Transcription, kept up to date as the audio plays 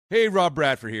Hey, Rob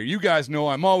Bradford here. You guys know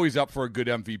I'm always up for a good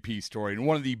MVP story, and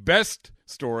one of the best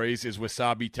stories is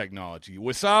Wasabi Technology.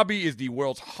 Wasabi is the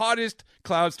world's hottest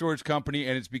cloud storage company,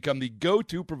 and it's become the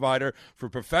go-to provider for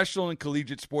professional and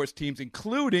collegiate sports teams,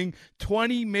 including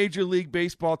 20 Major League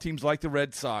Baseball teams like the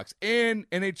Red Sox and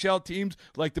NHL teams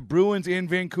like the Bruins and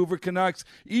Vancouver Canucks.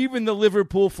 Even the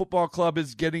Liverpool Football Club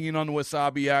is getting in on the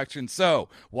Wasabi action. So,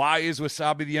 why is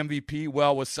Wasabi the MVP?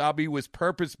 Well, Wasabi was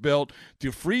purpose-built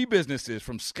to free businesses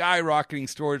from skyrocketing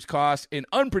storage costs and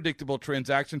unpredictable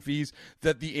transaction fees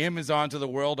that the Amazons of the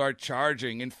world are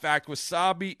charging. In fact,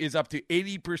 Wasabi is up to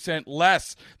 80%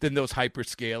 less than those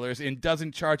hyperscalers and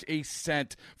doesn't charge a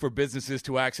cent for businesses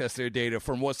to access their data.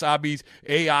 From Wasabi's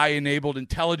AI-enabled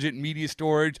intelligent media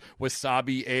storage,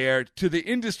 Wasabi Air, to the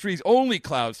industry's only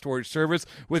cloud storage service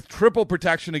with triple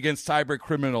protection against cyber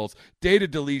criminals, data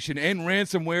deletion, and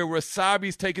ransomware,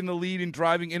 Wasabi's taken the lead in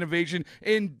driving innovation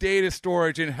in data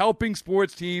storage and helping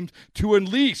sports teams to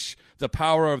unleash the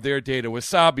power of their data.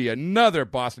 Wasabi, another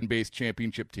Boston-based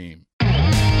championship team.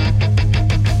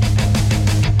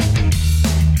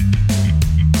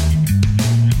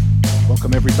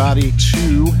 Welcome, everybody,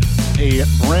 to a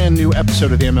brand new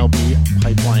episode of the MLB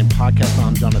Pipeline Podcast.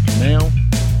 I'm Jonathan Mayo,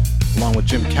 along with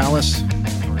Jim Callis.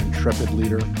 Our intrepid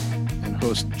leader and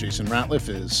host, Jason Ratliff,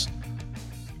 is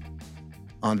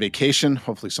on vacation,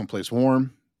 hopefully someplace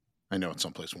warm. I know it's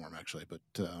someplace warm, actually, but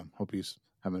hope he's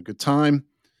having a good time.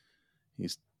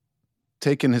 He's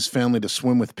taken his family to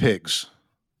swim with pigs.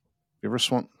 Have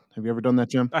you ever done that,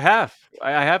 Jim? I have.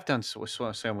 I have done swim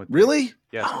with pigs. Really?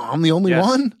 Yes. Oh, I'm the only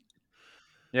one?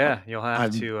 Yeah, you'll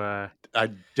have to. I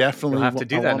definitely have to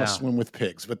do that now. Swim with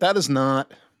pigs, but that is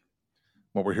not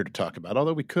what we're here to talk about,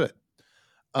 although we could.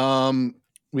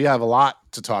 We have a lot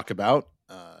to talk about.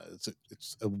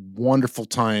 It's a wonderful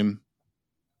time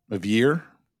of year.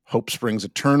 Hope springs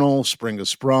eternal. Spring has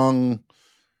sprung.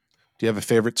 Do you have a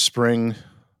favorite spring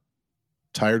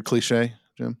tired cliche,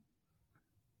 Jim?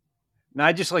 No,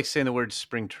 I just like saying the word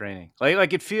spring training.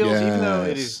 Like it feels, even though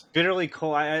it is bitterly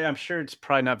cold. I'm sure it's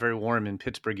probably not very warm in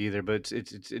Pittsburgh either, but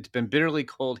it's been bitterly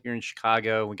cold here in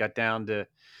Chicago. We got down to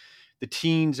the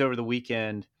teens over the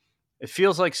weekend. It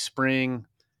feels like spring.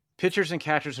 Pitchers and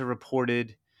catchers have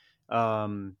reported.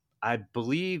 I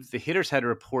believe the hitters had a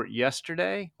report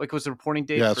yesterday. Like, was the reporting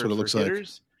date that's what it looks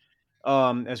hitters?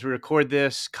 As we record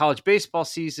this, college baseball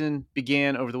season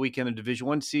began over the weekend of Division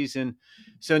I season.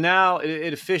 So now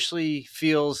it officially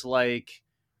feels like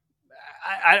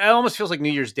I almost feels like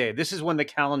New Year's Day. This is when the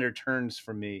calendar turns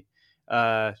for me.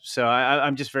 So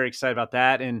I'm just very excited about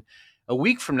that. And a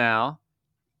week from now,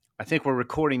 I think we're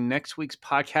recording next week's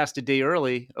podcast a day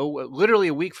early. Literally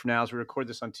a week from now, as we record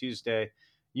this on Tuesday,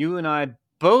 you and I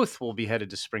both will be headed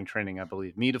to spring training, I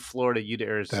believe. Me to Florida, you to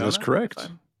Arizona. That is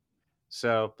correct.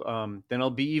 So then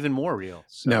it'll be even more real.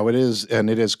 So. No, it is, and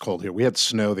it is cold here. We had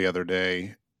snow the other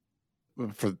day.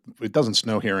 It doesn't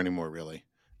snow here anymore, really.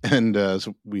 And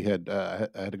so we had I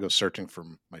had to go searching for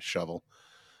my shovel.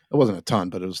 It wasn't a ton,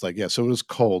 but it was so it was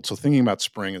cold. So thinking about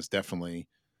spring is definitely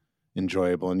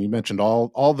enjoyable. And you mentioned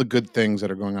all the good things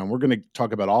that are going on. We're going to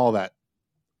talk about all that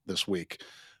this week.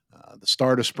 The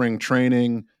start of spring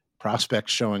training,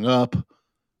 prospects showing up,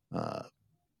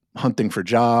 hunting for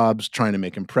jobs, trying to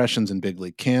make impressions in big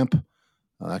league camp,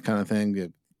 that kind of thing.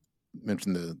 You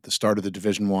mentioned the start of the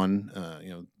Division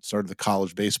I, start of the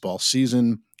college baseball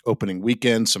season, opening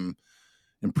weekend, some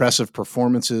impressive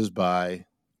performances by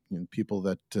people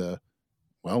that,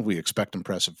 we expect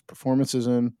impressive performances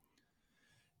in.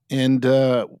 And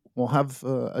we'll have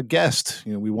a guest.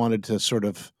 We wanted to sort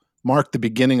of mark the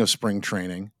beginning of spring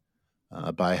training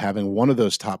by having one of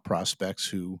those top prospects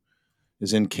who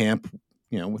is in camp,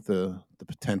 with the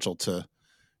potential to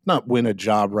not win a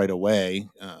job right away,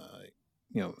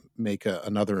 make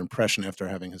another impression after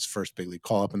having his first big league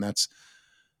call up. And that's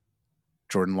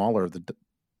Jordan Lawler of the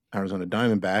Arizona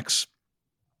Diamondbacks.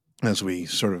 As we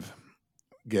sort of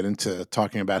get into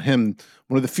talking about him,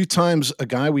 one of the few times a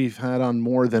guy we've had on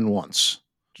more than once.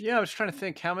 Yeah, I was trying to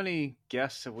think, how many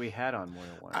guests have we had on more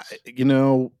than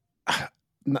once?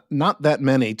 Not that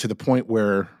many, to the point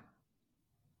where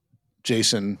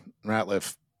Jason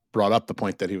Ratliff brought up the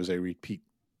point that he was a repeat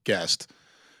guest,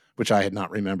 which I had not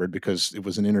remembered because it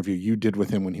was an interview you did with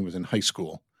him when he was in high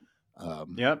school.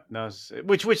 Yep,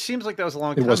 which seems like that was a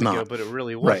long time ago, but it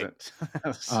really wasn't.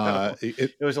 Right.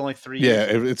 It was only 3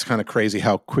 years. Yeah, it's kind of crazy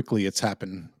how quickly it's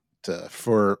happened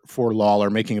for Lawler,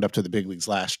 making it up to the big leagues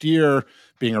last year,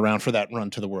 being around for that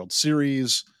run to the World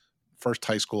Series, first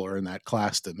high schooler in that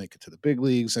class to make it to the big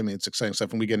leagues. I mean, it's exciting stuff,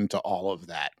 and we get into all of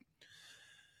that.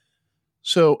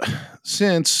 So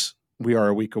since we are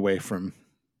a week away from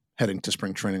heading to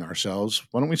spring training ourselves,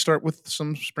 why don't we start with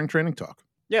some spring training talk?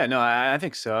 Yeah, no, I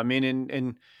think so. I mean,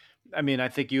 and I mean, I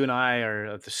think you and I are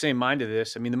of the same mind of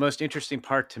this. I mean, the most interesting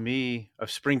part to me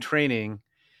of spring training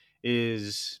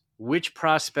is which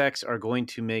prospects are going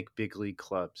to make big league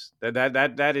clubs.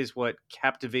 That is what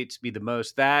captivates me the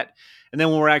most. That, and then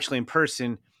when we're actually in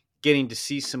person, getting to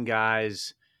see some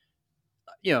guys,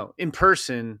 in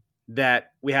person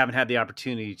that we haven't had the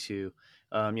opportunity to,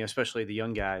 especially the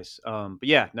young guys. But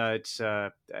yeah, no, it's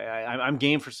I'm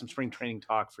game for some spring training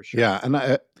talk for sure. Yeah, and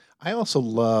I also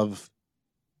love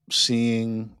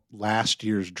seeing last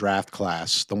year's draft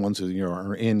class, the ones who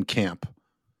are in camp.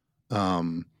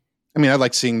 I mean, I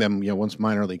like seeing them, once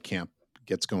minor league camp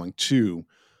gets going too.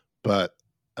 But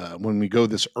when we go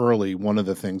this early, one of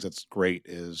the things that's great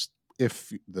is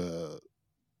if the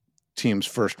team's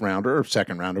first rounder or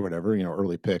second round or whatever,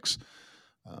 early picks,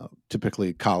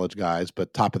 typically college guys,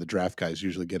 but top of the draft guys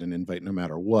usually get an invite no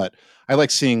matter what. I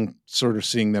like seeing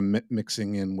them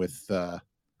mixing in with all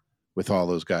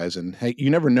those guys. And hey, you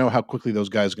never know how quickly those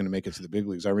guys are going to make it to the big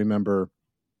leagues. I remember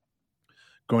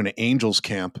going to Angels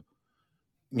camp,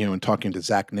 and talking to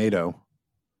Zach Nato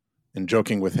and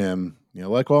joking with him,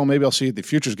 like, well, maybe I'll see you at the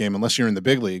Futures game unless you're in the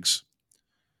big leagues.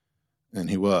 And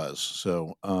he was.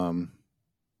 So,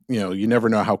 you never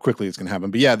know how quickly it's going to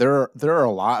happen. But yeah, there are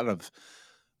a lot of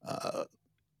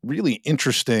really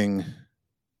interesting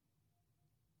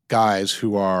guys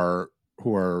who are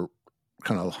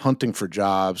kind of hunting for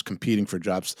jobs, competing for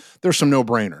jobs. There's some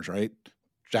no-brainers, right?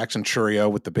 Jackson Chourio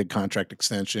with the big contract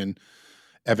extension,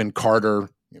 Evan Carter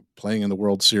playing in the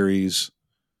World Series,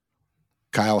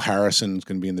 Kyle Harrison is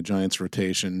going to be in the Giants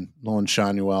rotation, Nolan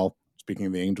Shanuel, speaking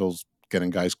of the Angels,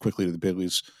 getting guys quickly to the big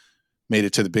leagues, made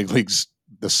it to the big leagues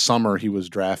this summer. He was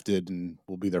drafted and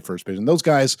will be their first baseman. Those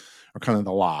guys are kind of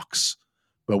the locks.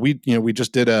 But we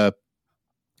just did a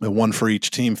one for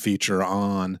each team feature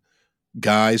on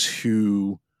guys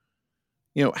who,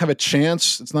 have a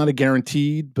chance. It's not a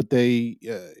guaranteed, but they,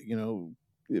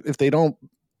 if they don't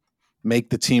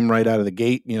make the team right out of the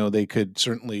gate, they could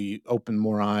certainly open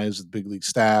more eyes with the big league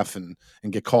staff and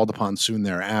get called upon soon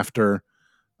thereafter.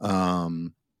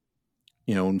 And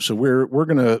so we're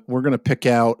gonna pick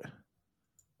out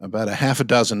about a half a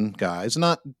dozen guys,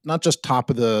 not just top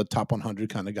 100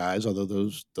 kind of guys, although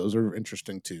those are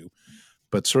interesting too,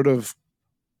 but sort of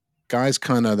guys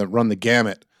kind of that run the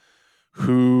gamut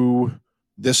who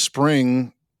this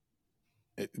spring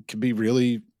it could be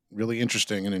really, really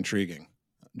interesting and intriguing.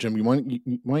 Jim, why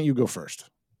don't you go first?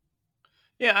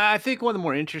 Yeah, I think one of the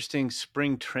more interesting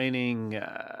spring training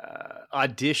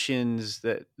auditions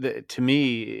that to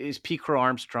me is Pete Crow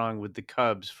Armstrong with the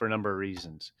Cubs for a number of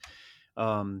reasons.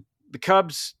 The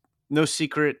Cubs, no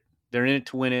secret, they're in it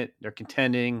to win it. They're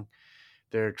contending.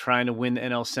 They're trying to win the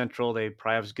NL Central. They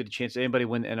probably have as good a chance as anybody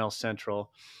win the NL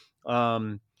Central.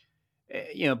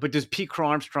 But does Pete Crow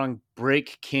Armstrong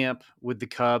break camp with the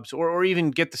Cubs or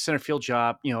even get the center field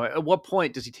job? At what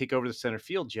point does he take over the center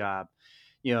field job?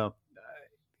 The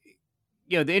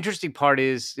interesting part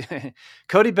is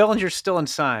Cody Bellinger's still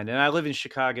unsigned, and I live in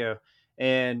Chicago,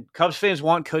 and Cubs fans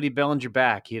want Cody Bellinger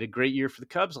back. He had a great year for the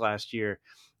Cubs last year.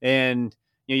 And,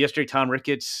 yesterday Tom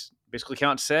Ricketts basically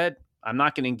said, I'm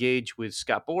not going to engage with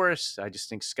Scott Boras. I just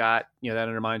think Scott, that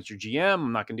undermines your GM.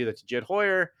 I'm not going to do that to Jed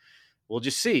Hoyer. We'll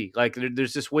just see. Like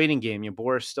there's this waiting game.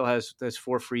 Boras still has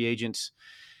 4 free agents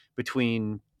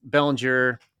between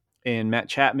Bellinger and Matt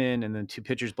Chapman, and then 2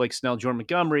 pitchers, Blake Snell, Jordan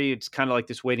Montgomery. It's kind of like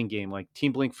this waiting game, like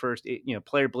team blink first,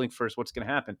 player blink first. What's going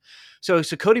to happen? So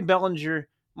Cody Bellinger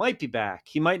might be back.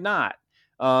 He might not.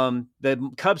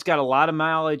 The Cubs got a lot of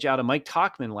mileage out of Mike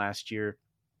Tauchman last year,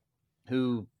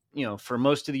 who, for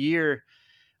most of the year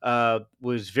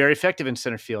was very effective in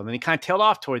center field. And then he kind of tailed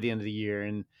off toward the end of the year.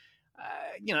 And,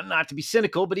 not to be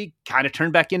cynical, but he kind of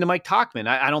turned back into Mike Tauchman.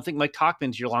 I don't think Mike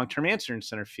Tauchman's your long-term answer in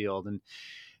center field. And,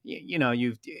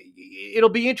 it'll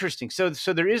be interesting. So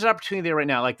there is an opportunity there right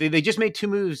now. Like they just made 2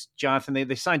 moves, Jonathan.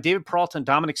 They signed David Peralta and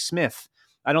Dominic Smith.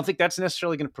 I don't think that's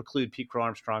necessarily going to preclude Pete Crow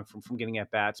Armstrong from getting at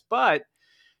bats, but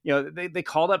they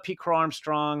called up Pete Crow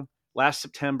Armstrong last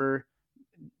September.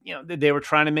 They were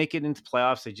trying to make it into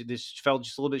playoffs. They just fell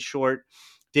just a little bit short.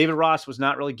 David Ross was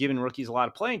not really giving rookies a lot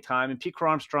of playing time, and Pete Crow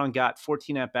Armstrong got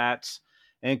 14 at bats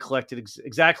and collected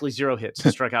exactly 0 hits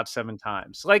and struck out 7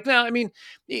 times. I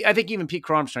think even Pete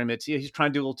Crow Armstrong admits he's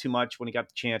trying to do a little too much when he got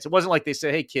the chance. It wasn't like they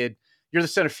said, "Hey kid, you're the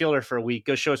center fielder for a week.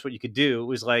 Go show us what you could do." It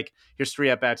was like, here's 3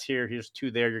 at bats here, here's 2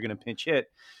 there. You're going to pinch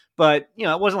hit. But,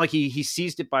 it wasn't like he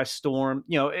seized it by storm.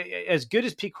 As good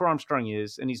as Pete Crow Armstrong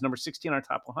is, and he's number 16 on our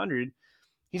top 100,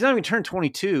 he's not even turned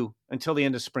 22 until the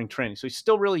end of spring training. So he's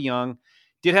still really young.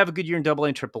 did have a good year in Double A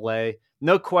and Triple A.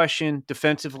 No question,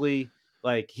 defensively,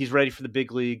 like he's ready for the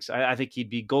big leagues. I think he'd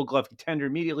be Gold Glove contender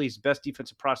immediately. He's the best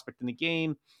defensive prospect in the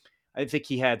game. I think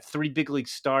he had 3 big league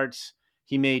starts.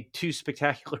 He made 2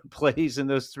 spectacular plays in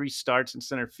those 3 starts in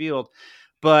center field.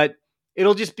 But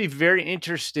it'll just be very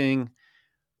interesting.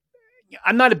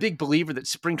 I'm not a big believer that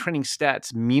spring training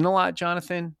stats mean a lot,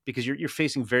 Jonathan, because you're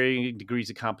facing varying degrees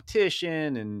of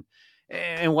competition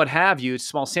and what have you. It's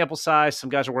small sample size. Some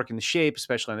guys are working the shape,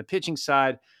 especially on the pitching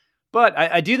side. But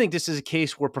I do think this is a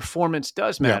case where performance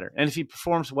does matter. And if he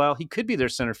performs well, he could be their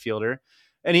center fielder.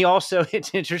 And he also,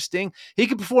 it's interesting, he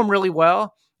could perform really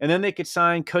well, and then they could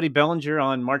sign Cody Bellinger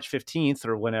on March 15th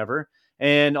or whenever.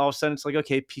 And all of a sudden it's like,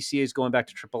 okay, PCA is going back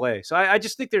to AAA. So I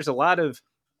just think there's a lot of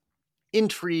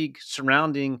intrigue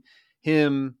surrounding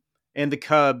him and the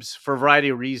Cubs for a variety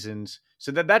of reasons.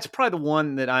 So that's probably the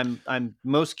one that I'm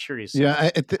most curious about.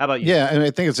 How about you? Yeah, and I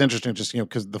think it's interesting just,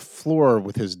 because the floor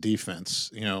with his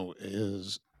defense,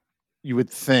 is, you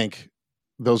would think,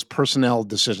 those personnel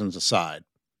decisions aside,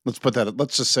 let's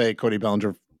just say Cody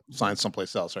Bellinger signs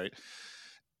someplace else, right?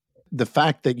 The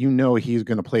fact that he's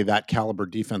going to play that caliber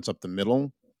defense up the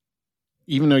middle,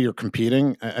 even though you're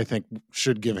competing, I think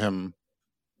should give him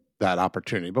that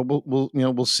opportunity. But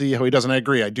we'll see how he does. And I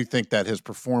agree. I do think that his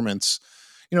performance,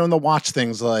 and they'll watch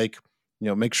things like,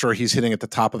 make sure he's hitting at the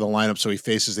top of the lineup so he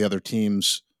faces the other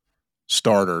team's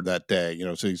starter that day,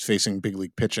 so he's facing big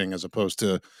league pitching as opposed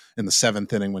to in the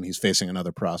 7th inning when he's facing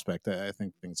another prospect. I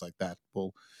think things like that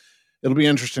it'll be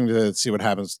interesting to see what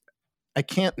happens. I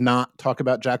can't not talk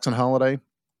about Jackson Holliday.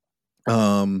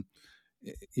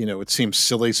 It seems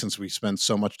silly since we spend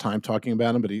so much time talking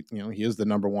about him, but he is the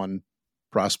number 1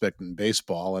 prospect in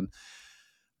baseball. And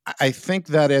I think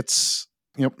that it's,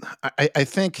 I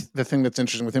think the thing that's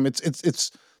interesting with him,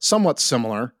 it's somewhat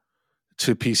similar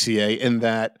to PCA in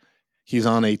that he's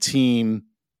on a team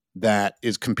that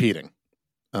is competing,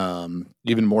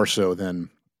 even more so than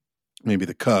maybe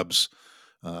the Cubs,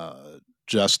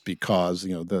 just because,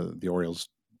 the Orioles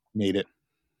made it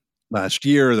last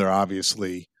year. They're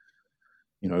obviously,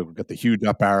 we've got the huge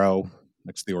up arrow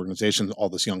next to the organization, all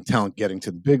this young talent getting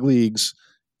to the big leagues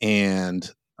and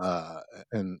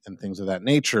things of that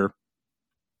nature.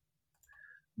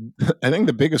 I think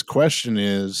the biggest question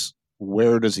is,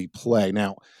 where does he play?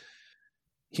 Now,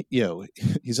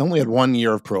 he's only had 1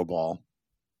 year of pro ball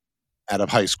out of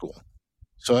high school.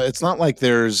 So it's not like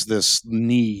there's this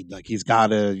need, like he's got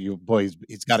to get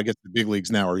to the big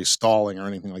leagues now, or he's stalling or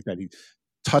anything like that. He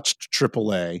touched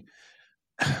AAA.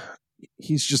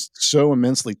 He's just so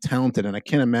immensely talented, and I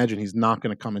can't imagine he's not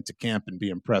going to come into camp and be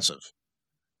impressive.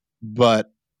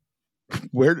 But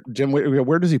where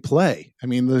does he play? I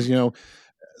mean, there's,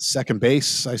 second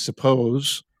base, I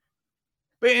suppose.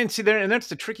 And see there, and that's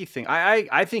the tricky thing.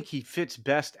 I think he fits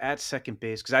best at second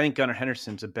base because I think Gunnar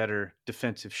Henderson's a better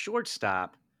defensive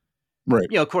shortstop. Right.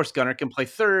 Of course, Gunnar can play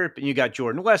third, but you got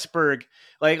Jordan Westberg.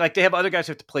 Like they have other guys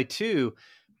who have to play too.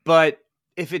 But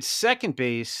if it's second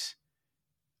base,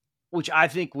 which I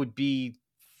think would be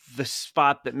the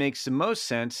spot that makes the most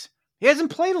sense, he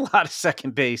hasn't played a lot of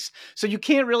second base. So you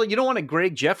don't want to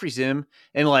Greg Jeffries him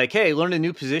and hey, learn a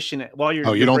new position while you're.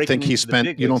 Oh, you don't think he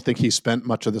spent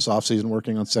much of this offseason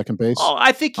working on second base? Oh,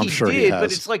 I think he did,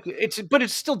 but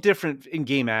it's still different in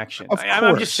game action.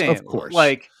 I'm just saying, of course.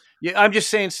 I'm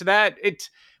just saying, so that it's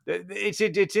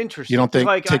interesting. You don't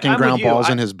think taking ground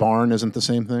balls in his barn isn't the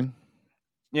same thing?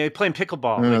 Yeah, playing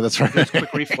pickleball. No, that's right. Those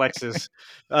quick reflexes.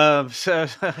 So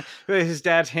his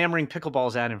dad's hammering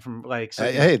pickleballs at him from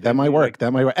hey, that might work.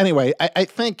 That might work. Anyway, I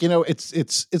think it's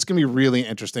going to be really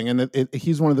interesting, and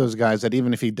he's one of those guys that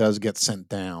even if he does get sent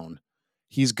down,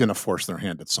 he's going to force their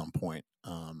hand at some point.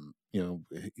 I'm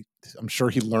sure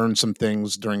he learned some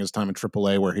things during his time in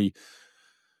AAA where he,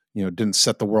 didn't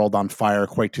set the world on fire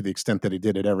quite to the extent that he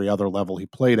did at every other level he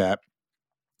played at.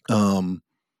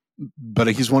 But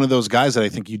he's one of those guys that I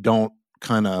think you don't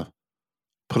kind of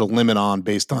put a limit on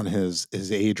based on his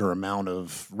age or amount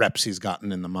of reps he's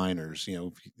gotten in the minors.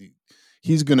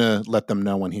 He's going to let them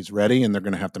know when he's ready, and they're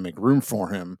going to have to make room for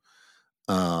him.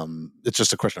 It's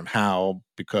just a question of how,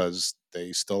 because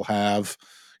they still have,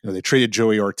 they traded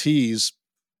Joey Ortiz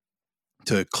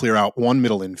to clear out one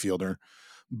middle infielder,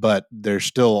 but there's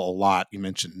still a lot. You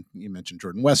mentioned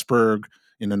Jordan Westberg.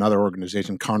 In another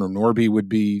organization, Connor Norby would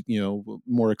be,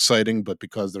 more exciting, but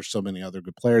because there's so many other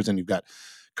good players, and you've got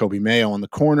Kobe Mayo on the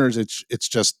corners,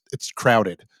 it's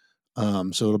crowded.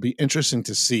 So it'll be interesting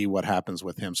to see what happens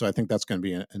with him. So I think that's going to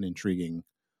be an intriguing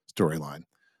storyline.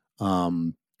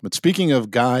 But speaking of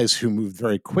guys who moved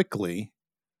very quickly,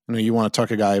 you want to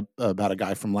talk about a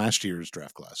guy from last year's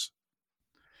draft class.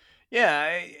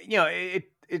 Yeah,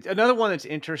 another one that's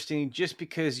interesting, just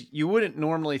because you wouldn't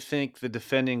normally think the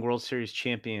defending World Series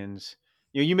champions.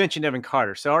 You mentioned Evan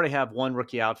Carter, so I already have one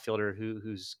rookie outfielder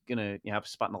who's gonna have a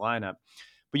spot in the lineup.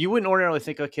 But you wouldn't ordinarily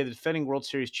think, okay, the defending World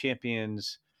Series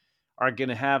champions are going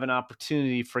to have an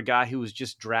opportunity for a guy who was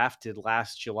just drafted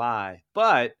last July.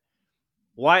 But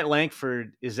Wyatt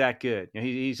Langford is that good.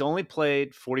 He's only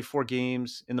played 44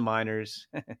 games in the minors,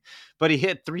 but he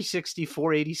hit 360,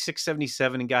 480,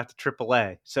 677 and got to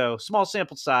AAA. So small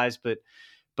sample size, but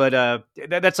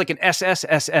that's like an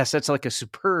SSSS. That's like a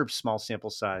superb small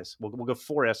sample size. We'll go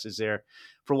 4 S's there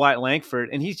for Wyatt Langford,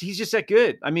 and he's just that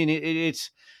good. I mean,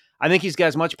 it's I think he's got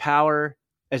as much power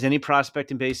as any prospect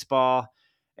in baseball,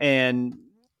 and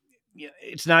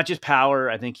it's not just power.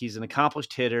 I think he's an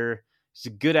accomplished hitter. He's a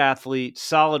good athlete,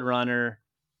 solid runner.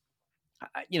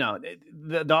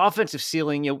 The offensive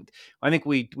ceiling. I think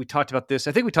we talked about this.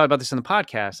 I think we talked about this in the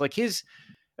podcast. Like as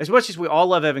much as we all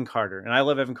love Evan Carter, and I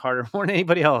love Evan Carter more than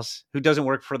anybody else who doesn't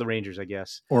work for the Rangers, I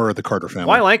guess, or the Carter family.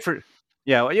 Wyatt Langford.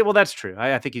 Yeah, well, that's true.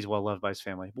 I think he's well loved by his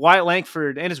family. Wyatt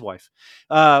Langford and his wife.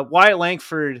 Wyatt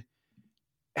Langford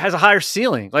has a higher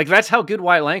ceiling. Like, that's how good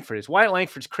Wyatt Langford is. Wyatt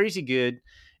Langford's crazy good.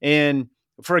 And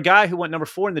for a guy who went number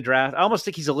 4 in the draft, I almost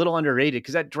think he's a little underrated,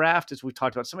 because that draft, as we've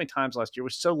talked about so many times last year,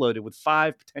 was so loaded with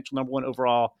 5 potential number 1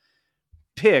 overall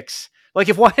picks. Like,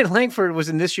 if Wyatt Langford was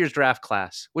in this year's draft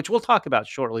class, which we'll talk about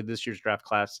shortly, this year's draft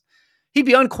class, he'd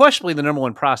be unquestionably the number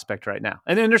 1 prospect right now.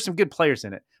 And then there's some good players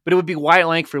in it, but it would be Wyatt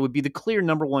Langford would be the clear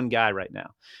number 1 guy right now.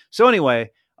 So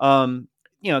anyway, I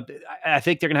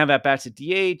think they're going to have at-bats at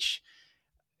DH.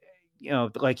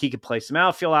 Like, he could play some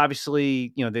outfield,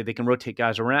 obviously. They can rotate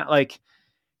guys around. Like,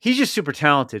 he's just super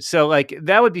talented. So, like,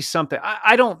 that would be something.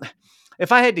 I don't –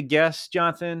 if I had to guess,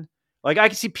 Jonathan, like, I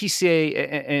could see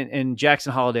PCA and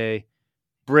Jackson Holliday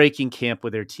breaking camp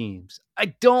with their teams.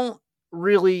 I don't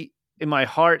really, in my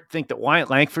heart, think that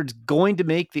Wyatt Langford's going to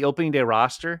make the opening day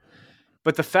roster.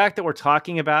 But the fact that we're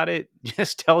talking about it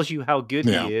just tells you how good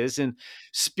he is. And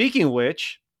speaking of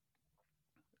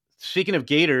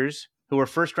Gators, who are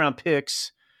first-round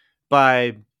picks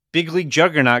by big league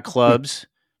juggernaut clubs.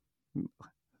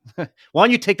 Why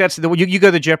don't you take that? You go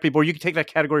to the Jeopardy board. You can take that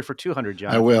category for 200,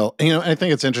 John. I will. I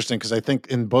think it's interesting because I think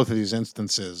in both of these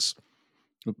instances,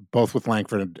 both with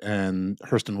Langford and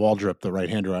Hurston Waldrop, the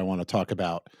right-hander I want to talk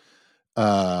about,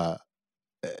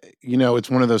 it's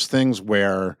one of those things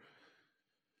where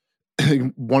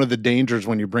one of the dangers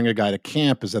when you bring a guy to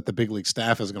camp is that the big league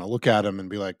staff is going to look at him and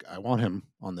be like, I want him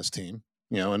on this team.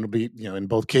 And it'll be, in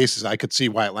both cases, I could see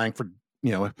Wyatt Langford,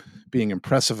 being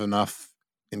impressive enough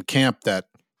in camp that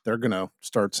they're going to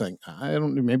start saying, I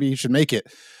don't know, maybe he should make it.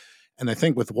 And I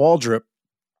think with Waldrop,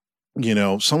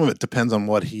 some of it depends on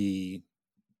what he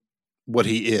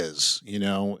is,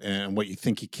 and what you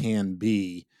think he can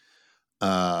be.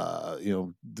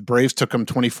 The Braves took him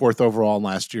 24th overall in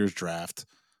last year's draft.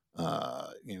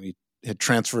 He had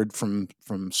transferred from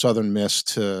Southern Miss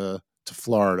to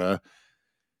Florida.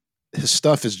 His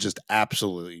stuff is just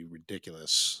absolutely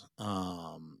ridiculous.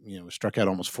 Struck out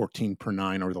almost 14 per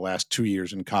 9 over the last 2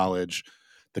 years in college.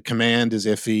 The command is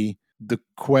iffy. The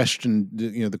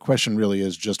question really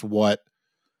is just what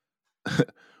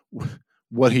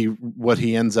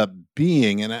he ends up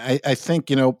being. And I think,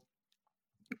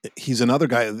 he's another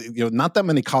guy, not that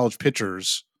many college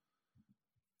pitchers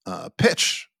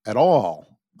pitch at all,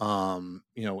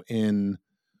 in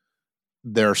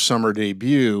their summer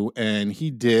debut, and he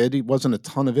did. He wasn't a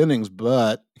ton of innings,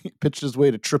 but he pitched his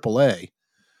way to AAA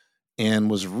and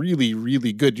was really,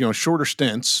 really good. Shorter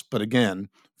stints, but again,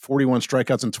 41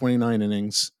 strikeouts in 29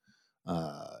 innings.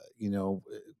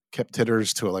 Kept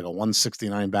hitters to like a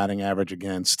 169 batting average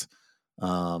against,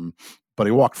 but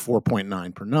he walked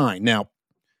 4.9 per 9. Now,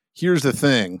 here's the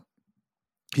thing: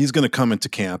 he's going to come into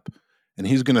camp and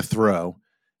he's going to throw,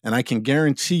 and I can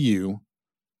guarantee you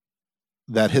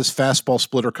that his fastball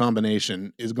splitter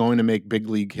combination is going to make big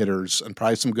league hitters, and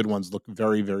probably some good ones, look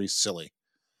very, very silly.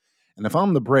 And if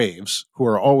I'm the Braves, who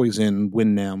are always in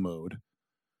win now mode,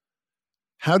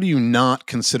 how do you not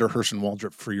consider Hurston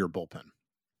Waldrop for your bullpen?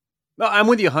 No, I'm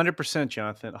with you 100%,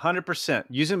 Jonathan. 100%.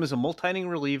 Use him as a multi-inning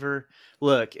reliever.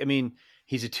 Look, I mean,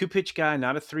 he's a 2-pitch guy,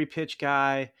 not a 3-pitch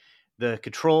guy. The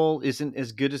control isn't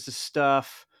as good as the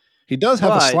stuff. He does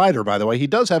have a slider, by the way. He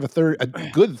does have a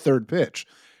good third pitch.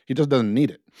 He just doesn't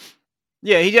need it.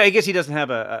 Yeah, I guess he doesn't have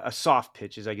a soft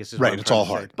pitches, I guess. Is right, it's all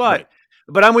hard. But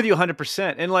I'm with you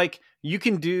 100%. And, like, you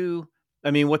can do,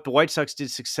 I mean, what the White Sox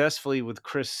did successfully with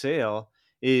Chris Sale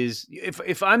is,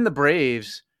 if I'm the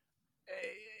Braves,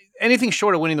 anything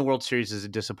short of winning the World Series is a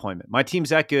disappointment. My team's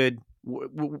that good.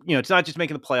 It's not just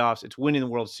making the playoffs, it's winning the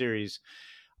World Series.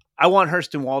 I want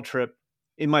Hurston Waldrop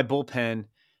in my bullpen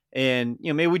And,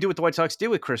 maybe we do what the White Sox did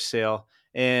with Chris Sale,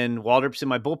 and Waldrop's in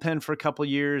my bullpen for a couple of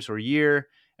years or a year,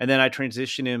 and then I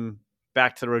transition him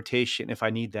back to the rotation if I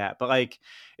need that. But like,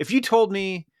 if you told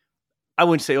me, I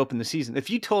wouldn't say open the season. If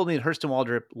you told me that Hurston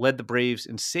Waldrop led the Braves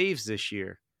in saves this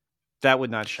year, that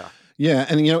would not shock me. Yeah,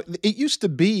 and it used to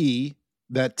be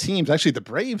that teams, actually the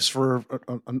Braves for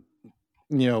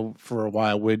a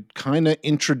while, would kind of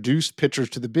introduce pitchers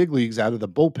to the big leagues out of the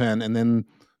bullpen and then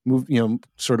move,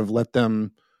 sort of let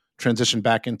them transition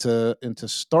back into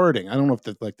starting. I don't know if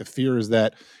the fear is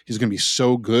that he's going to be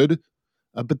so good,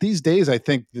 but these days I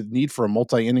think the need for a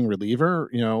multi-inning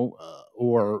reliever,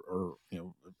 or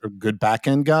a good back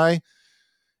end guy,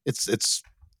 it's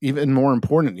even more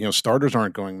important. Starters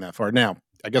aren't going that far now.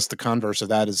 I guess the converse of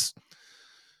that is,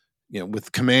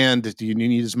 with command, do you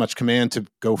need as much command to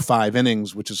go 5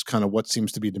 innings, which is kind of what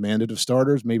seems to be demanded of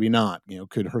starters? Maybe not.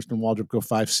 Could Hurston Waldrop go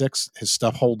 5-6? His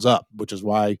stuff holds up, which is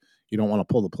why you don't want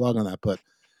to pull the plug on that. But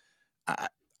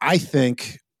I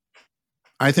think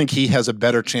he has a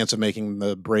better chance of making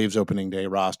the Braves opening day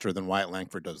roster than Wyatt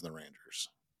Langford does the Rangers.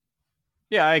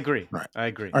 Yeah, I agree. Right. I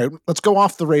agree. All right, let's go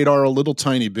off the radar a little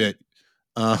tiny bit.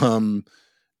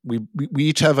 We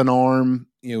each have an arm,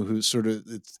 who's sort of,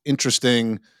 it's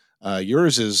interesting.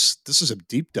 Yours this is a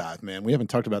deep dive, man. We haven't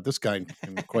talked about this guy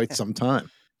in quite some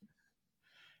time.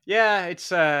 Yeah,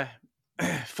 it's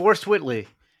Forrest Whitley,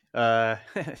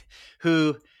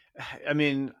 who, I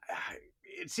mean,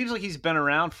 it seems like he's been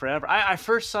around forever. I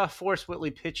first saw Forrest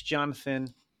Whitley pitch,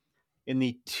 Jonathan, in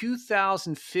the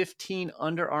 2015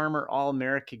 Under Armour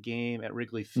All-America game at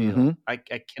Wrigley Field. Mm-hmm.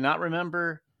 I cannot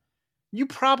remember. You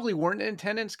probably weren't in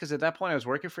attendance because at that point I was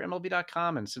working for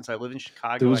MLB.com, and since I live in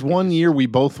Chicago, there was one year we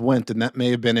both went, and that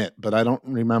may have been it, but I don't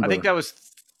remember. I think that was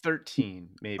 13,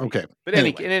 maybe. Okay, but in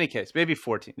any case, maybe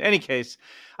 14. In any case,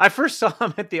 I first saw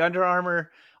him at the Under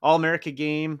Armour All-America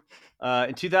game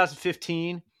in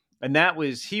 2015, and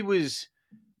he was,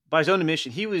 by his own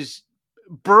admission,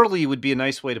 burly would be a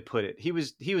nice way to put it. He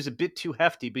was a bit too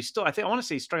hefty, but I want to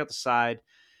say he struck out the side.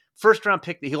 First round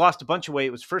pick. He lost a bunch of weight.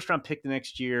 It was first round pick the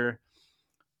next year.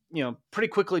 Pretty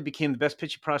quickly became the best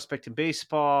pitching prospect in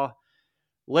baseball.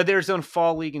 Led the Arizona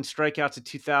Fall League in strikeouts in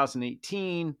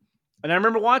 2018. And I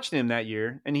remember watching him that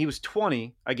year, and he was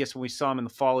 20, I guess, when we saw him in the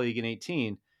Fall League in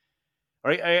 18.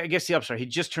 Or I guess he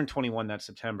just turned 21 that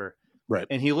September. Right.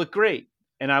 And he looked great.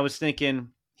 And I was thinking,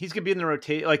 he's going to be in the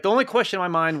rotation. Like, the only question in my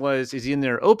mind was, is he in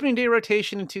their opening day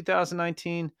rotation in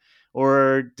 2019?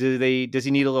 Or does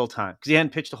he need a little time? Because he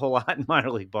hadn't pitched a whole lot in minor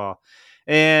league ball.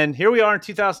 And here we are in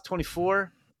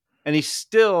 2024, and he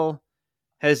still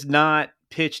has not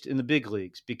pitched in the big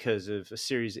leagues because of a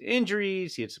series of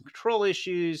injuries. He had some control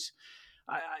issues.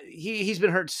 He's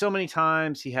been hurt so many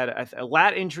times. He had a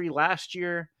lat injury last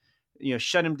year,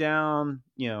 shut him down,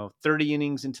 30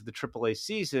 innings into the AAA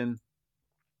season.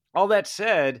 All that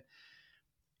said,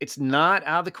 it's not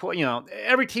out of the question.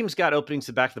 Every team's got openings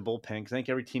to the back of the bullpen, because I think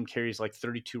every team carries like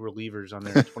 32 relievers on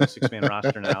their 26-man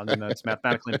roster now. And that's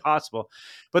mathematically impossible.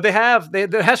 But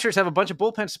the Hesters have a bunch of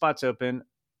bullpen spots open.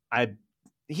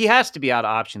 He has to be out of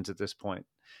options at this point.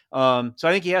 So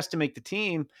I think he has to make the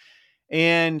team.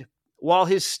 And while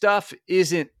his stuff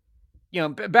isn't,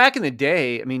 back in the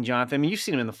day, Jonathan, you've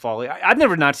seen him in the fall. I've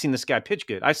never not seen this guy pitch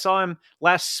good. I saw him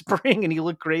last spring, and he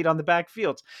looked great on the back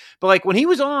fields. But like when he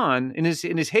was on in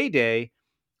his heyday,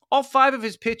 all 5 of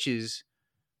his pitches,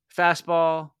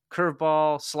 fastball,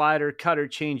 curveball, slider, cutter,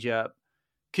 changeup,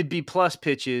 could be plus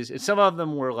pitches, and some of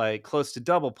them were like close to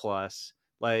double plus.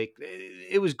 Like,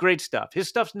 it was great stuff. His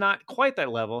stuff's not quite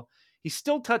that level. He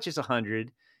still touches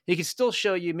 100. He can still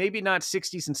show you maybe not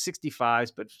 60s and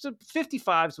 65s, but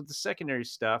 55s with the secondary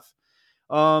stuff.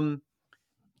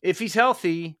 If he's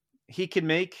healthy, he can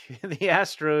make the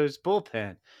Astros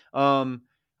bullpen.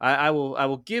 I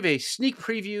will give a sneak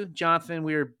preview, Jonathan.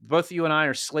 Both you and I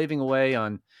are slaving away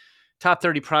on top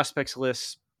 30 prospects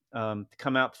lists to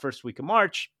come out the first week of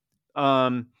March.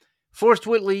 Forrest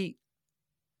Whitley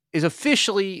is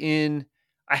officially in.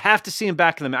 I have to see him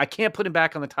back in them. I can't put him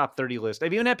back on the top 30 list.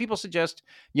 I've even had people suggest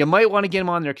you might want to get him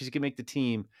on there because he can make the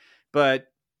team. But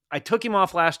I took him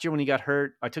off last year when he got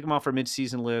hurt. I took him off our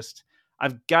midseason list.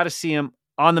 I've got to see him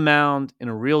on the mound in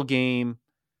a real game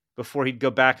before he'd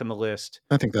go back on the list.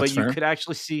 I think that's fair. But you could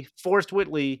actually see Forrest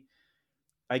Whitley,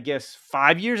 I guess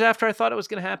 5 years after I thought it was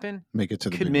going to happen,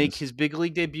 make his big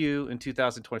league debut in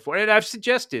 2024. And I've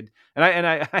suggested,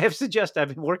 I have suggested, I've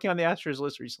been working on the Astros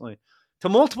list recently, to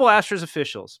multiple Astros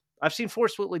officials. I've seen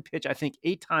Forrest Whitley pitch, I think,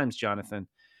 8 times, Jonathan,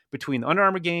 between the Under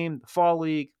Armour game, the Fall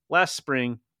League, last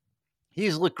spring.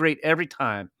 He's looked great every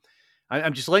time.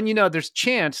 I'm just letting you know there's a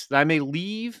chance that I may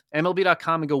leave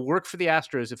MLB.com and go work for the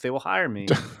Astros if they will hire me.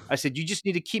 I said, you just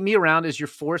need to keep me around as your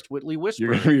Forrest Whitley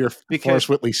whisperer. Your because Forrest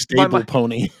Whitley stable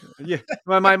pony. Yeah,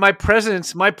 my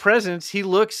presence, he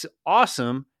looks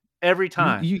awesome every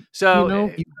time. You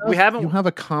We haven't. You have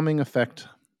a calming effect.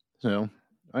 So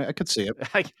I could see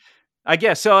it. I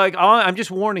guess so. Like, I'm just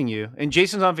warning you. And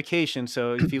Jason's on vacation,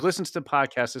 so if he listens to the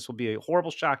podcast, this will be a horrible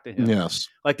shock to him. Yes.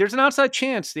 Like, there's an outside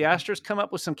chance the Astros come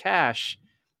up with some cash.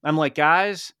 I'm like,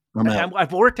 guys,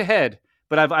 I've worked ahead,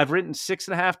 but I've written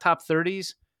 6.5 top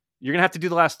 30s. You're gonna have to do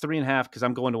the last 3.5 because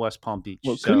I'm going to West Palm Beach.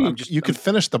 Well, so you could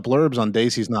finish the blurbs on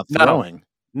days he's not throwing.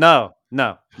 No.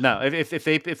 If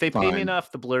they pay me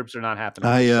enough, the blurbs are not happening.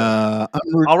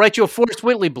 I'll write you a Forrest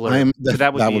Whitley blurb.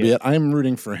 That would be it. I'm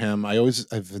rooting for him.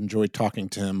 I've enjoyed talking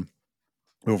to him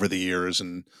over the years,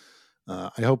 and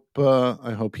I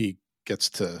hope he gets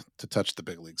to touch the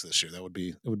big leagues this year. It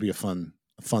would be a fun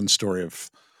story of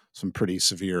some pretty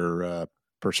severe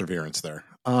perseverance there.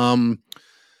 All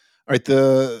right,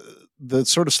 the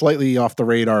sort of slightly off the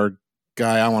radar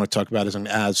guy I want to talk about isn't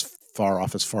as far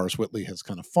off as Forrest Whitley has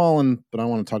kind of fallen, but I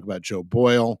want to talk about Joe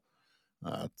Boyle.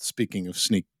 Speaking of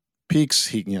sneak peeks,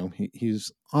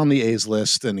 he's on the A's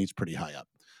list and he's pretty high up.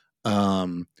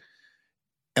 And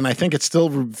I think it still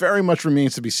very much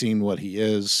remains to be seen what he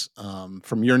is.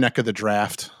 From your neck of the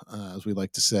draft, as we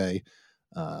like to say,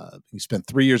 he spent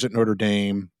 3 years at Notre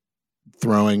Dame,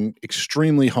 throwing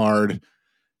extremely hard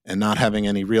and not having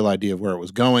any real idea of where it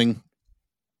was going.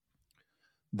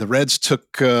 The Reds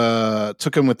took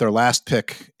him with their last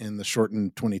pick in the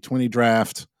shortened 2020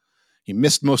 draft. He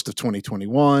missed most of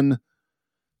 2021,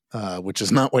 which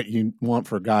is not what you want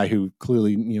for a guy who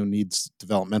clearly needs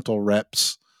developmental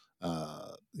reps.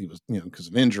 He was because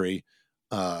of injury.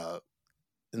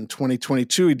 In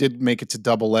 2022, he did make it to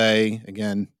Double-A,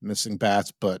 again missing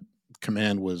bats, but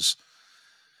command was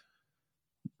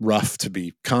rough to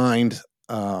be kind.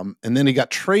 And then he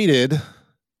got traded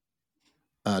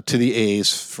to the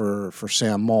A's for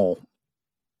Sam Moll.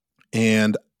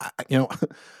 And,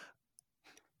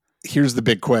 here's the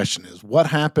big question is what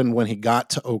happened when he got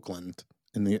to Oakland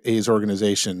in the A's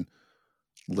organization?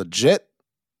 Legit?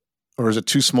 Or is it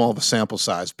too small of a sample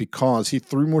size? Because he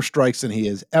threw more strikes than he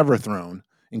has ever thrown,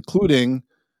 including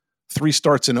 3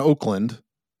 starts in Oakland,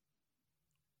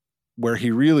 where he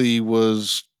really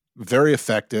was very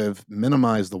effective,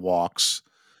 minimized the walks.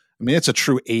 I mean, it's a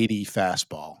true 80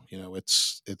 fastball.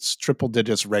 It's triple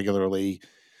digits regularly.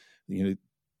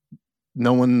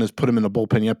 No one has put him in the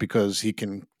bullpen yet because he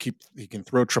can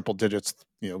throw triple digits,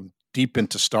 deep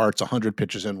into starts, 100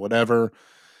 pitches in, whatever.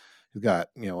 He's got,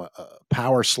 a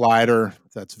power slider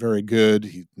that's very good.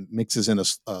 He mixes in a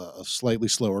slightly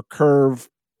slower curve,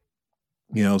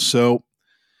 so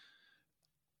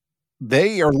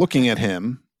they are looking at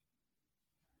him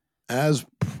as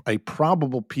a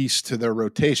probable piece to their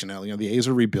rotation. Now, the A's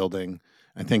are rebuilding.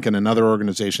 I think in another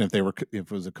organization, if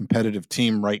it was a competitive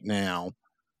team right now,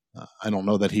 I don't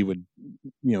know that he would,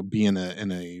 be in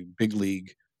a big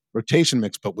league rotation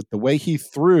mix. But with the way he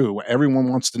threw, everyone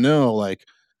wants to know, like,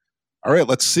 all right,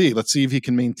 let's see if he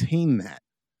can maintain that.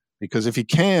 Because if he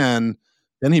can,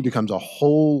 then he becomes a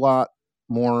whole lot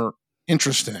more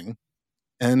interesting.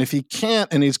 And if he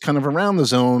can't, and he's kind of around the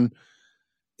zone,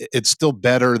 it's still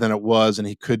better than it was, and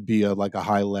he could be a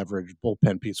high leverage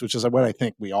bullpen piece, which is what I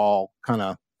think we all kind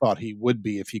of thought he would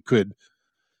be if he could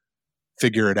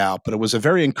figure it out. But it was a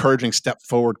very encouraging step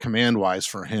forward command wise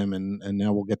for him, and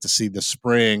now we'll get to see this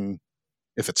spring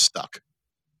if it's stuck.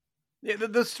 Yeah,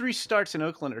 those 3 starts in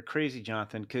Oakland are crazy,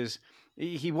 Jonathan, because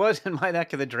he was in my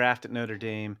neck of the draft at Notre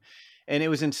Dame, and it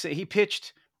was insane.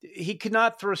 He could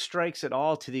not throw strikes at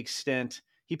all to the extent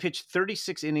he pitched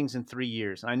 36 innings in 3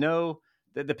 years. I know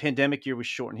that the pandemic year was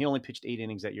short, and he only pitched 8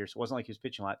 innings that year, so it wasn't like he was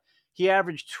pitching a lot. He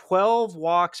averaged 12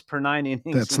 walks per 9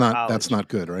 innings. That's not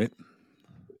good, right?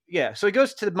 Yeah, so he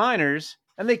goes to the minors,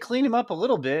 and they clean him up a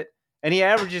little bit, and he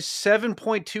averages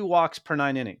 7.2 walks per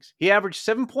 9 innings. He averaged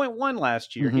 7.1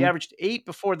 last year. Mm-hmm. He averaged 8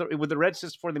 with the Red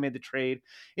Sox before they made the trade,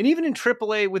 and even in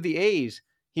AAA with the A's,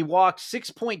 he walked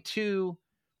 6.2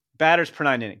 batters per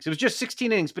 9 innings. It was just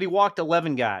 16 innings, but he walked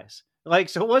 11 guys.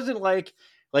 So it wasn't like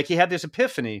he had this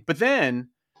epiphany. But then,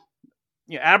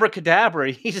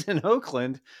 abracadabra, he's in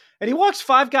Oakland, and he walks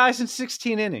 5 guys in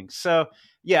 16 innings. So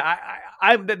yeah,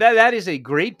 that is a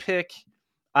great pick.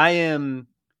 I am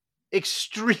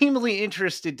extremely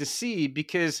interested to see,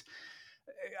 because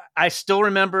I still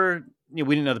remember, we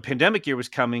didn't know the pandemic year was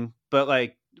coming,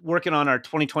 but working on our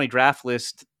 2020 draft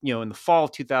list, in the fall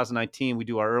of 2019, we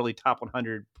do our early top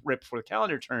 100 right before the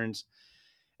calendar turns.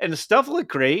 And the stuff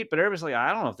looked great, but everybody's like,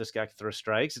 I don't know if this guy can throw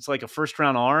strikes. It's like a first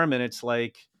round arm, and it's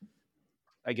like,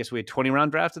 I guess we had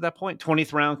 20-round draft at that point,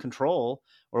 20th round control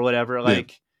or whatever.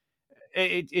 Like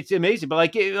it's amazing. But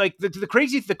like the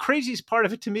craziest part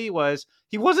of it to me was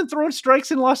he wasn't throwing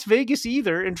strikes in Las Vegas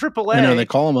either in AAA. I know they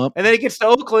call him up, and then he gets to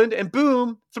Oakland and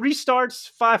boom, 3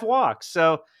 starts, 5 walks.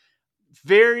 So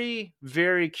very,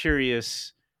 very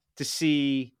curious to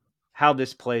see how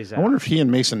this plays out. I wonder if he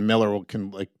and Mason Miller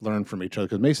can like learn from each other,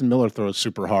 because Mason Miller throws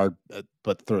super hard,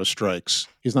 but throws strikes.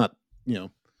 He's not,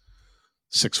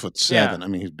 6'7". Yeah. I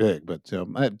mean, he's big, but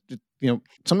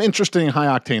some interesting high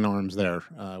octane arms there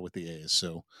with the A's.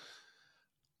 So,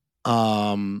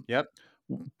 yep.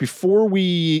 Before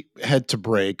we head to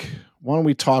break, why don't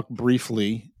we talk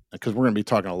briefly, because we're going to be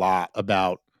talking a lot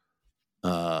about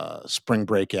spring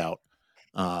breakout.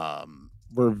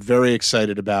 We're very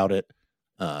excited about it.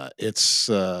 It's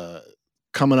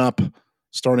coming up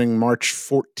starting March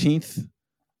 14th.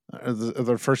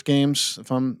 Their first games,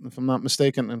 if I'm not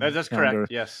mistaken. That's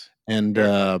correct. Yes. And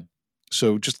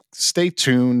so just stay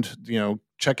tuned.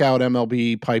 Check out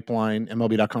MLB Pipeline,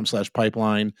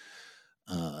 MLB.com/pipeline.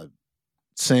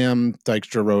 Sam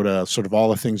Dykstra wrote sort of all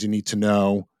the things you need to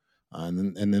know,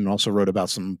 and then also wrote about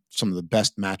some of the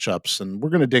best matchups. And we're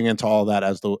going to dig into all of that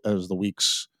as the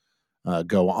weeks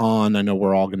go on. I know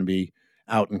we're all going to be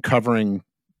out and covering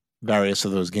various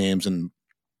of those games, and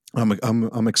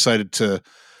I'm excited to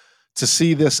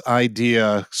see this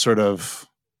idea sort of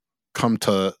come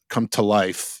to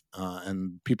life,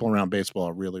 and people around baseball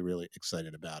are really, really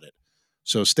excited about it.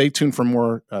 So stay tuned for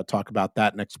more talk about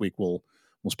that next week. We'll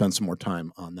spend some more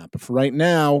time on that. But for right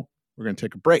now, we're going to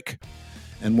take a break.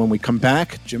 And when we come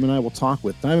back, Jim and I will talk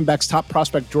with Diamondbacks top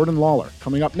prospect Jordan Lawler,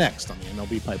 coming up next on the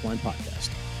MLB Pipeline Podcast.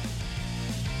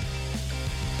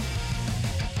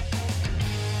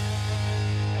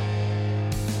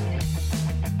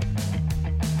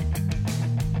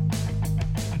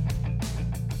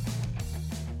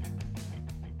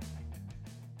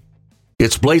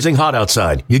 It's blazing hot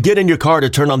outside. You get in your car to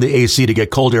turn on the AC to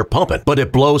get cold air pumping, but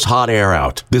it blows hot air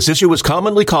out. This issue is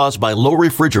commonly caused by low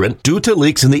refrigerant due to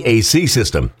leaks in the AC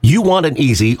system. You want an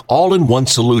easy, all-in-one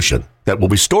solution that will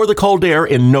restore the cold air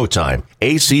in no time.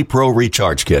 AC Pro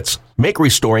Recharge Kits make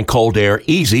restoring cold air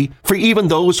easy for even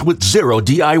those with zero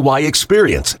DIY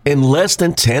experience in less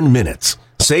than 10 minutes.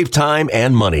 Save time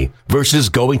and money versus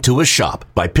going to a shop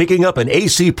by picking up an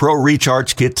AC Pro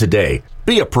Recharge Kit today.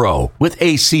 Be a pro with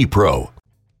AC Pro.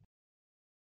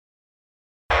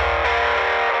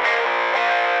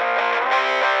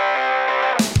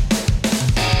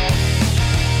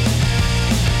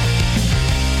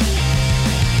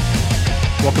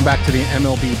 Welcome back to the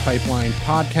MLB Pipeline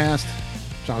Podcast.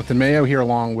 Jonathan Mayo here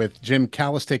along with Jim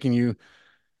Callis, taking you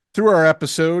through our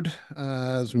episode.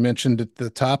 As we mentioned at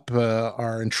the top,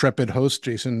 our intrepid host,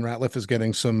 Jason Ratliff, is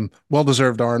getting some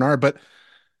well-deserved R&R, but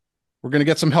we're going to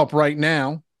get some help right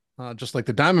now, just like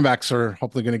the Diamondbacks are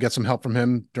hopefully going to get some help from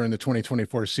him during the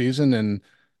 2024 season, and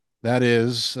that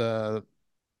is one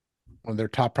of their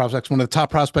top prospects, one of the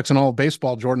top prospects in all of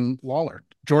baseball, Jordan Lawler.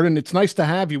 Jordan, it's nice to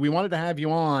have you. We wanted to have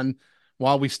you on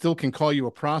while we still can call you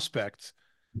a prospect.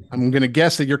 I'm going to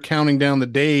guess that you're counting down the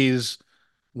days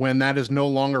when that is no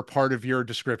longer part of your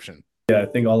description. Yeah, I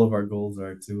think all of our goals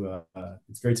are to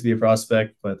it's great to be a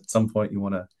prospect, but at some point you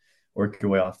want to work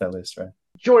your way off that list, right?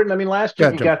 Jordan, I mean, last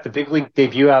year you got the big league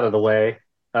debut out of the way,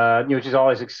 which is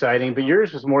always exciting, but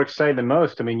yours was more exciting than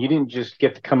most. I mean, you didn't just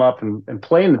get to come up and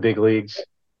play in the big leagues.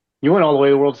 You went all the way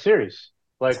to the World Series.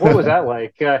 Like, what was that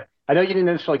like? I know you didn't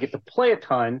necessarily get to play a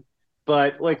ton,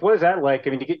 but like, what is that like? I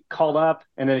mean, to get called up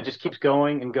and then it just keeps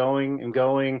going and going and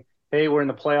going. Hey, we're in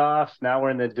the playoffs. Now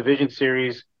we're in the division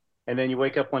series. And then you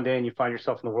wake up one day and you find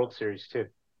yourself in the World Series too.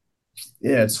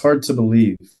 Yeah, it's hard to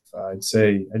believe. I'd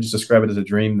say I just describe it as a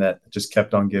dream that just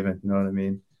kept on giving. You know what I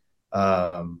mean?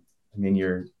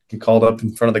 You get called up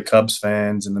in front of the Cubs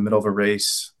fans in the middle of a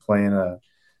race, playing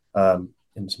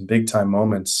in some big time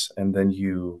moments, and then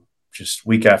you just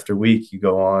week after week you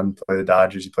go on, play the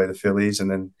Dodgers, you play the Phillies,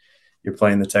 and then you're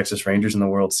playing the Texas Rangers in the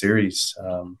World Series.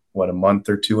 A month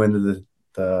or two into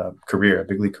the career, a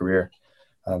big league career.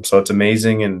 So it's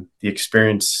amazing, and the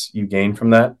experience you gain from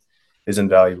that is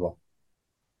invaluable.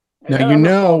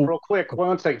 Now, real quick,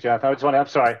 one second, Jeff. I'm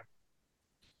sorry.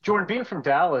 Jordan, being from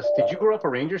Dallas, did you grow up a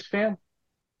Rangers fan?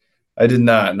 I did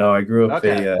not. No, I grew up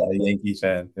a Yankee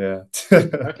fan. Yeah.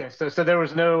 Okay, so there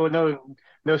was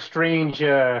no strange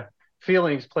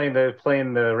feelings playing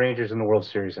the Rangers in the World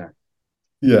Series then.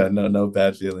 Yeah, no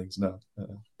bad feelings. No.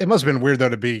 It must have been weird though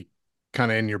to be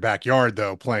kind of in your backyard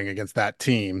though, playing against that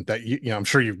team that I'm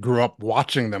sure you grew up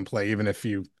watching them play, even if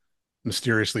you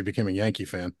mysteriously became a Yankee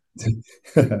fan.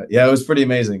 Yeah, it was pretty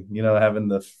amazing. Having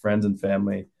the friends and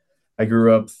family. I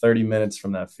grew up 30 minutes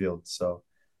from that field, so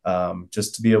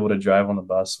just to be able to drive on the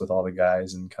bus with all the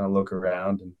guys and kind of look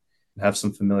around and have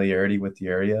some familiarity with the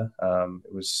area.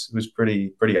 It was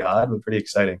pretty odd, but pretty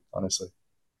exciting, honestly.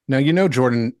 Now,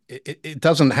 Jordan, it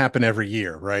doesn't happen every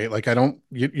year, right? Like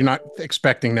you're not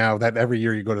expecting now that every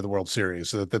year you go to the World Series.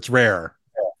 So that's rare.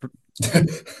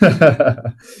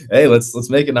 Hey, let's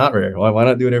make it not rare. Why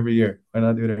not do it every year? Why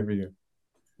not do it every year?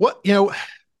 What,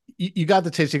 you got the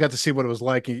taste, you got to see what it was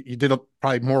like. You did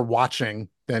probably more watching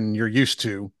than you're used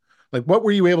to. Like, what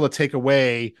were you able to take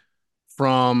away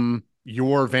from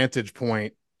your vantage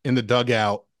point in the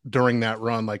dugout during that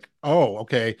run? Like, oh,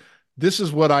 okay, this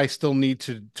is what I still need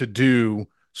to do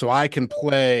so I can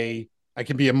play. I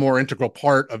can be a more integral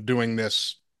part of doing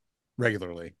this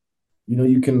regularly.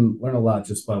 You can learn a lot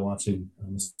just by watching,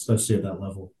 especially at that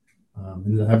level.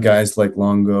 And to have guys like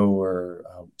Longo or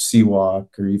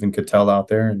Seawalk or even Cattell out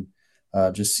there and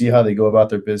just see how they go about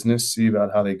their business, see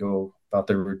about how they go about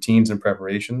their routines and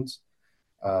preparations.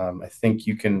 I think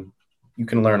you can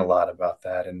learn a lot about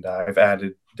that. And I've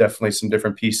added definitely some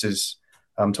different pieces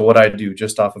to what I do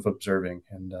just off of observing.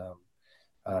 And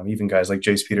even guys like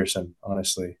Jace Peterson,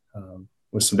 honestly,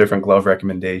 with some different glove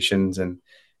recommendations and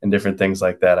different things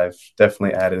like that. I've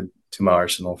definitely added to my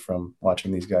arsenal from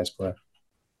watching these guys play.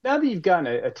 Now that you've gotten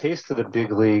a taste of the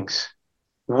big leagues,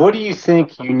 what do you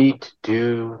think you need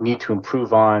to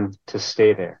improve on to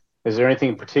stay there? Is there anything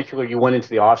in particular you went into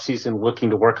the offseason looking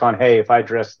to work on? Hey, if I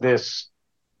address this,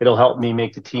 it'll help me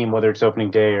make the team, whether it's opening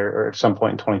day or at some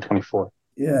point in 2024.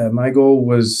 Yeah, my goal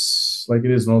was, like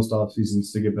it is most off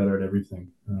seasons, to get better at everything,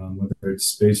 whether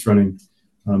it's base running,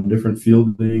 different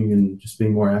fielding, and just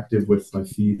being more active with my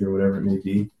feet or whatever it may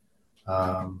be,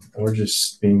 or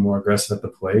just being more aggressive at the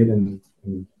plate and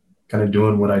kind of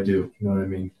doing what I do. You know what I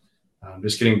mean?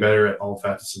 Just getting better at all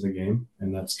facets of the game,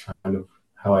 and that's kind of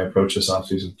how I approach this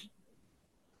offseason.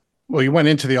 Well, you went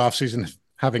into the offseason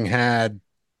having had,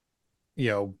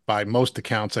 by most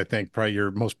accounts, I think probably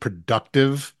your most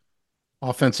productive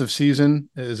offensive season.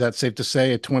 Is that safe to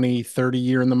say? A 20-30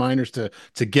 year in the minors to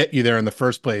get you there in the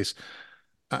first place.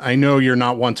 I know you're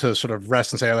not one to sort of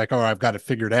rest and say like, oh, I've got it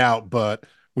figured out, but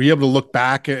were you able to look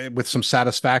back with some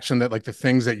satisfaction that like the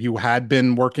things that you had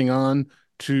been working on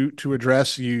to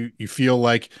address, you feel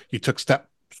like you took step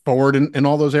forward in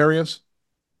all those areas?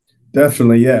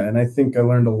 Definitely, yeah. And I think I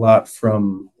learned a lot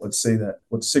from, let's say, that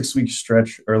 6 week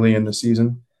stretch early in the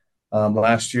season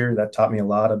last year. That taught me a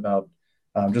lot about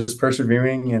just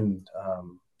persevering and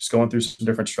just going through some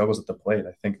different struggles at the plate.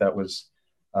 I think that was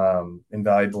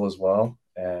invaluable as well.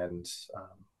 And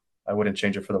I wouldn't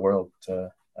change it for the world.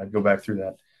 I'd go back through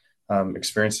that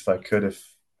experience if I could,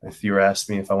 if you were asked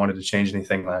me if I wanted to change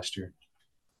anything last year.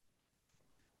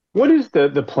 What is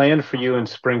the plan for you in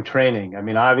spring training? I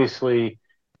mean, obviously,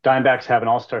 Diamondbacks have an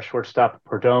all-star shortstop,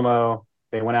 Perdomo.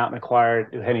 They went out and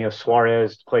acquired Eugenio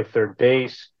Suarez to play third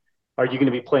base. Are you going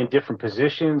to be playing different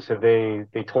positions? Have they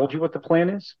told you what the plan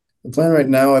is? The plan right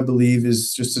now, I believe,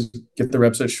 is just to get the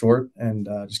reps at short and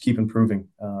just keep improving.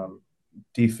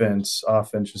 Defense,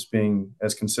 offense, just being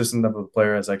as consistent of a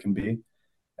player as I can be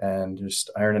and just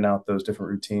ironing out those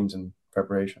different routines and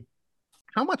preparation.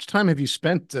 How much time have you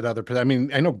spent at other? I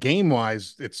mean, I know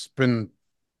game-wise, it's been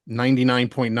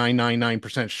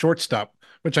 99.999% shortstop,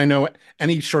 which I know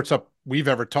any shortstop we've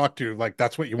ever talked to, like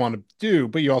that's what you want to do,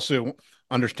 but you also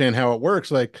understand how it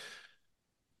works. Like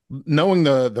knowing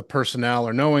the personnel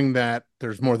or knowing that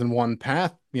there's more than one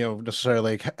path,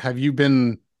 necessarily, like, have you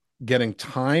been getting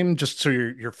time just so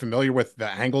you're familiar with the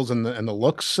angles and the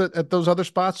looks at those other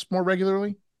spots more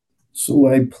regularly? So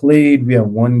I played, we had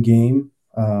one game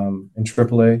in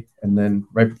AAA, and then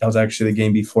that was actually the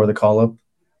game before the call-up.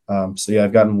 So yeah,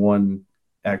 I've gotten one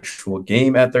actual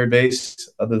game at third base.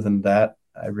 Other than that,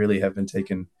 I really have been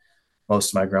taking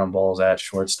most of my ground balls at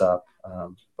shortstop.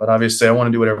 But obviously I want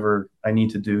to do whatever I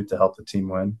need to do to help the team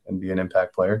win and be an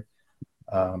impact player.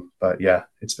 But yeah,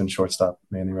 it's been shortstop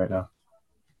mainly right now.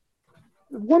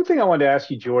 One thing I wanted to ask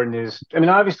you, Jordan, is, I mean,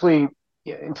 obviously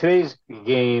in today's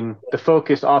game, the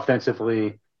focus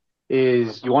offensively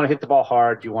is you want to hit the ball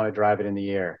hard, you want to drive it in the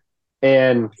air.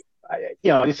 And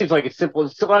it seems like it's simple.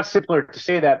 It's a lot simpler to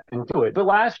say that than do it. But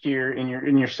last year,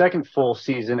 in your second full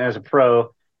season as a pro,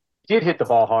 you did hit the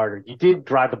ball harder. You did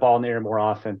drive the ball in the air more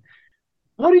often.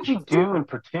 What did you do in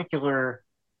particular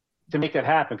to make that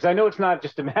happen? Because I know it's not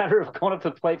just a matter of going up to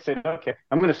the plate and saying, okay,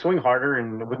 I'm going to swing harder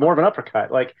and with more of an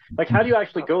uppercut. Like how do you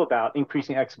actually go about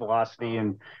increasing exit velocity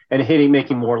and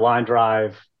making more line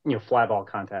drive, fly ball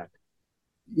contact?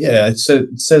 Yeah, it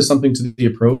says something to the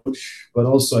approach, but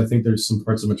also I think there's some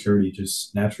parts of maturity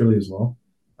just naturally as well.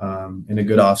 In a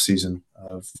good off season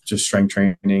of just strength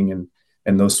training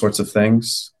and those sorts of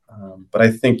things, But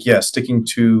I think, yeah, sticking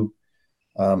to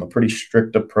a pretty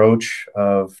strict approach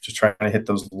of just trying to hit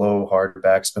those low, hard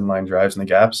backspin line drives in the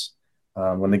gaps.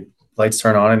 When the lights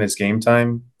turn on and it's game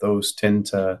time, those tend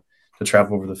to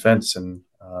travel over the fence. And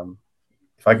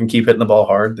if I can keep hitting the ball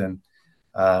hard, then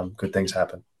good things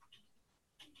happen.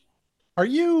 Are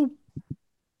you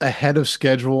ahead of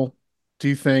schedule? Do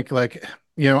you think, like,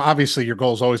 obviously your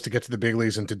goal is always to get to the big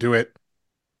leagues and to do it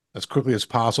as quickly as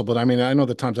possible. But I mean, I know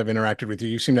the times I've interacted with you,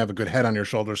 you seem to have a good head on your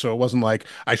shoulder. So it wasn't like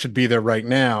I should be there right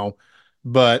now.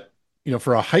 But,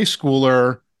 for a high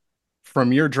schooler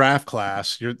from your draft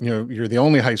class, you're the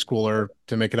only high schooler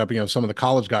to make it up. Some of the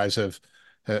college guys have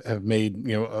made,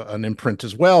 an imprint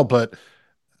as well. But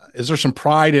is there some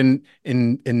pride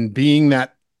in being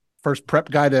that first prep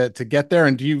guy to get there?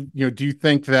 And do you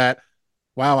think that,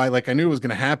 wow, I knew it was going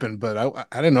to happen, but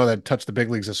I didn't know that I'd touch the big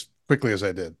leagues as quickly as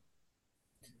I did?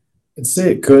 I'd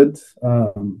say it could,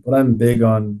 but I'm big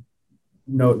on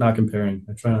not comparing.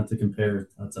 I try not to compare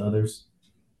to others.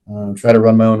 Try to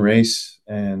run my own race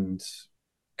and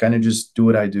kind of just do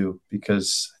what I do,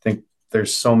 because I think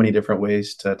there's so many different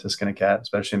ways to skin a cat,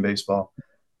 especially in baseball,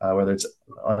 whether it's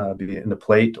be in the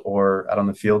plate or out on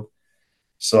the field.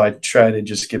 So I try to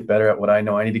just get better at what I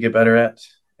know I need to get better at.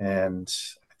 And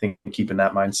I think keeping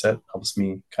that mindset helps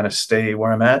me kind of stay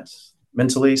where I'm at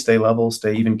mentally, stay level,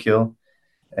 stay even kill,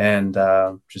 and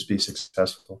just be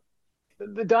successful.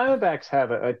 The Diamondbacks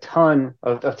have a ton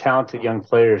of talented young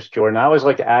players, Jordan. I always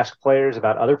like to ask players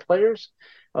about other players.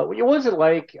 What was it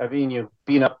like? I mean, you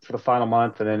being up for the final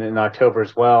month and then in October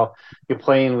as well, you're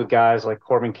playing with guys like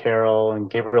Corbin Carroll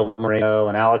and Gabriel Moreno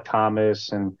and Alec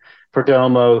Thomas and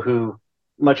Perdomo, who,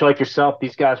 much like yourself,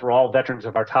 these guys were all veterans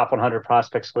of our top 100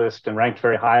 prospects list and ranked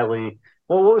very highly.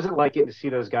 Well, what was it like getting to see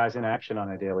those guys in action on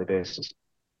a daily basis?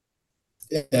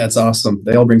 Yeah, it's awesome.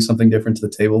 They all bring something different to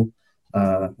the table.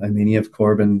 I mean, you have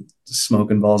Corbin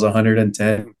smoking balls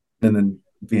 110 and then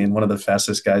being one of the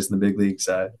fastest guys in the big leagues.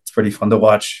 It's pretty fun to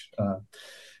watch.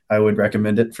 I would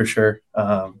recommend it for sure.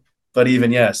 But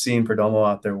even, seeing Perdomo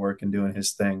out there working, doing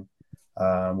his thing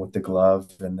with the glove,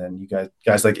 and then you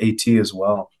guys like AT as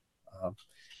well.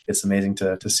 It's amazing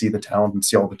to see the talent and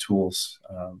see all the tools.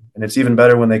 And it's even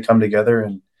better when they come together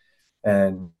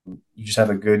and you just have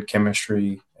a good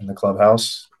chemistry in the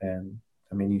clubhouse. And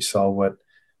I mean, you saw what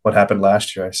happened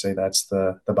last year. I say that's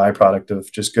the byproduct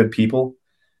of just good people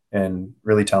and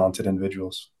really talented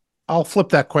individuals. I'll flip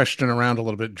that question around a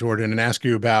little bit, Jordan, and ask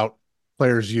you about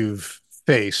players you've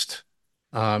faced.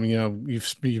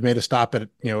 You've made a stop at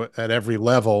every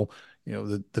level.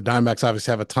 The Diamondbacks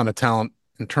obviously have a ton of talent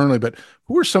internally, but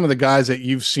who are some of the guys that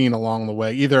you've seen along the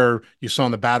way? Either you saw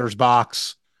in the batter's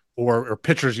box or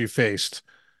pitchers you faced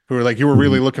who were like, you were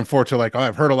really looking forward to, like, oh,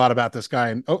 I've heard a lot about this guy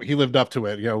and he lived up to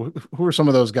it. Who are some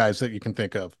of those guys that you can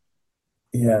think of?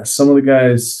 Yeah, some of the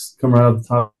guys come right off the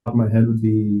top of my head would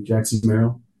be Jackson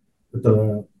Merrill with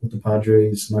the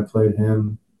Padres. When I played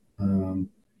him,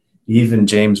 even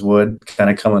James Wood kind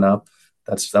of coming up.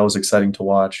 That was exciting to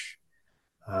watch.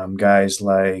 Guys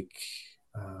like,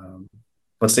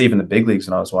 let's say even the big leagues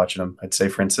when I was watching them, I'd say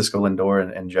Francisco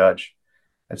Lindor and Judge.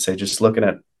 I'd say just looking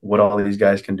at what all these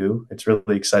guys can do, it's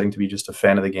really exciting to be just a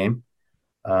fan of the game.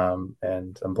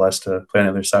 And I'm blessed to play on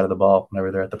the other side of the ball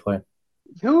whenever they're at the plate.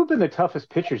 Who have been the toughest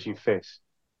pitchers you've faced?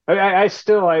 I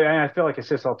feel like I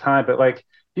say this all the time, but like,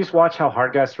 you just watch how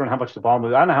hard guys throw and how much the ball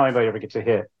moves. I don't know how anybody ever gets a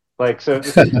hit. Like, so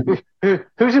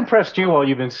who's impressed you while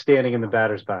you've been standing in the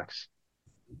batter's box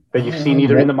that you've seen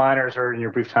either in the minors or in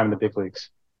your brief time in the big leagues?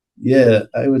 Yeah,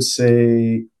 I would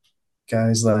say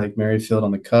guys like Merrifield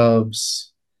on the Cubs.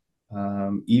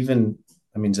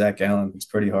 Zach Gallen. It's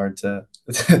pretty hard to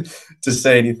to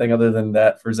say anything other than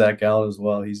that for Zach Gallen as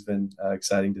well. He's been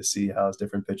exciting to see how his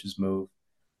different pitches move.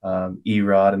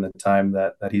 Erod in the time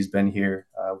that he's been here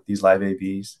with these live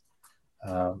ABs.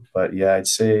 But yeah, I'd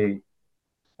say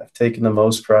I've taken the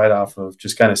most pride off of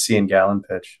just kind of seeing Gallen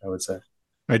pitch, I would say.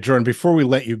 All right, Jordan, before we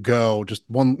let you go, just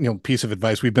one piece of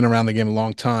advice. We've been around the game a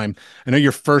long time. I know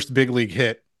your first big league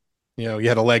hit, you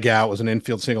had a leg out, was an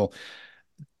infield single.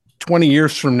 20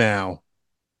 years from now,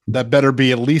 that better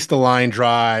be at least a line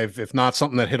drive, if not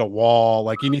something that hit a wall.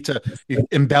 Like, you need to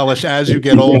embellish as you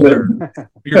get older.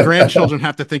 Your grandchildren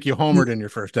have to think you homered in your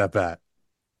first at bat.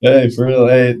 Hey, for real.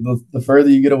 Hey, the further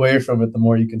you get away from it, the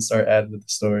more you can start adding to the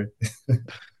story.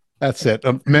 That's it.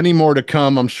 Many more to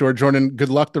come, I'm sure. Jordan, good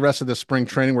luck the rest of the spring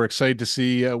training. We're excited to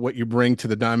see what you bring to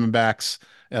the Diamondbacks,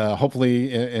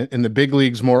 hopefully in the big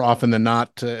leagues more often than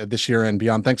not this year and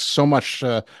beyond. Thanks so much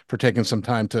for taking some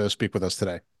time to speak with us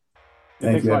today.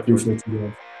 Thank you. I appreciate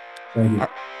you. Thank you.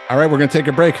 All right, we're going to take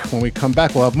a break. When we come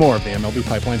back, we'll have more of the MLB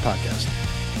Pipeline Podcast.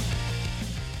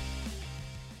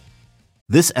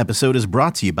 This episode is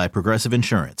brought to you by Progressive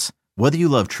Insurance. Whether you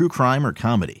love true crime or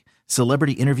comedy,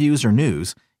 celebrity interviews or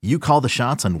news, you call the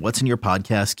shots on what's in your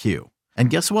podcast queue. And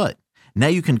guess what? Now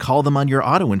you can call them on your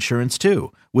auto insurance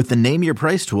too with the Name Your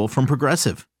Price tool from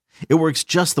Progressive. It works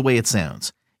just the way it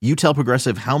sounds. You tell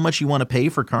Progressive how much you want to pay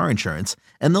for car insurance,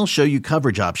 and they'll show you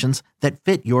coverage options that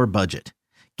fit your budget.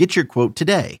 Get your quote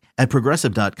today at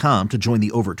Progressive.com to join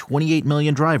the over 28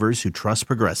 million drivers who trust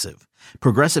Progressive.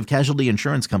 Progressive Casualty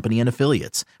Insurance Company and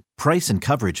Affiliates. Price and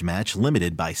coverage match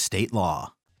limited by state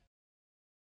law.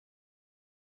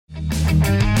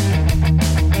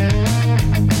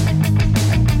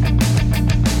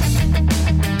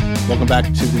 Welcome back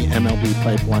to the MLB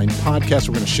Pipeline podcast.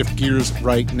 We're going to shift gears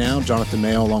right now. Jonathan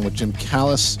Mayo along with Jim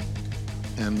Callis,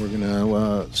 and we're going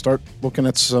to start looking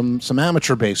at some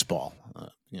amateur baseball.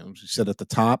 As you said at the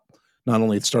top, not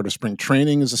only the start of spring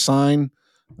training is a sign,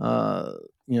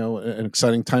 an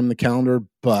exciting time in the calendar,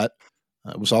 but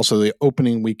it was also the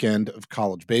opening weekend of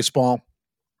college baseball.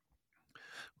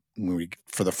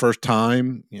 For the first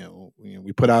time,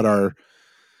 we put out our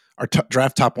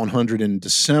draft top 100 in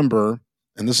December,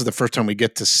 and this is the first time we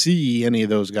get to see any of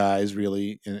those guys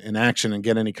really in action and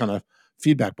get any kind of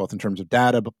feedback, both in terms of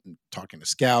data, but talking to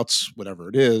scouts, whatever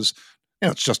it is.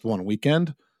 It's just one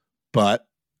weekend, but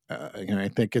I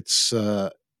think it's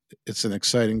an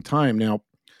exciting time. Now,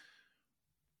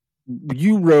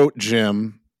 you wrote,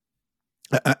 Jim,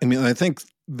 I think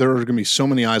there are going to be so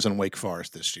many eyes on Wake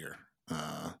Forest this year.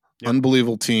 Yep.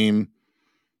 Unbelievable team,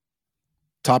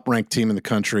 top-ranked team in the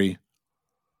country,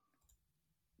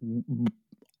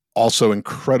 also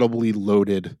incredibly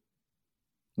loaded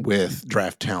with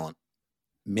draft talent.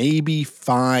 Maybe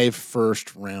 5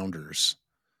 first-rounders.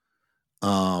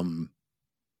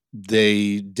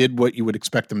 They did what you would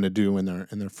expect them to do in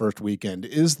their first weekend.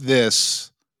 Is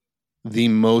this the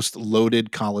most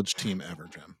loaded college team ever,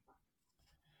 Jim?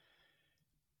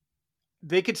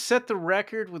 They could set the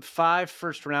record with 5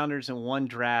 first-rounders in one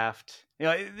draft.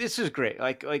 This is great.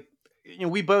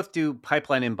 We both do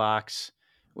Pipeline Inbox,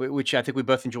 which I think we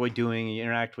both enjoy doing. You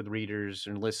interact with readers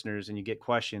and listeners, and you get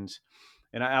questions.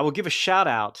 And I will give a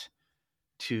shout-out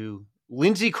to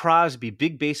Lindsey Crosby,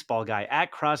 big baseball guy,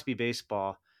 at Crosby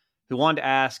Baseball, who wanted to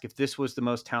ask if this was the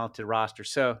most talented roster.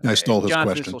 So I stole his Jonathan,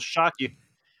 question. This will shock you.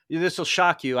 This will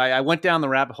shock you. I went down the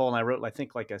rabbit hole and I wrote, I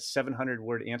think, like a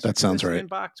 700-word answer. That sounds right.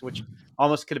 Inbox, which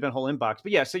almost could have been a whole inbox.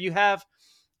 But yeah, so you have,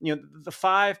 the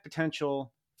 5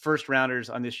 potential first rounders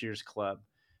on this year's club.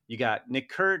 You got Nick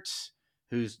Kurtz,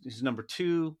 who's number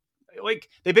 2.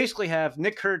 They basically have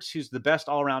Nick Kurtz, who's the best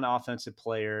all-around offensive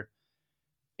player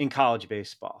in college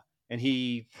baseball. And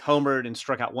he homered and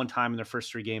struck out 1 time in their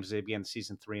first 3 games as they began the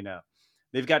season 3-0.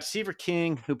 They've got Seaver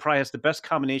King, who probably has the best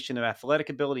combination of athletic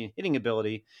ability and hitting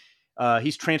ability.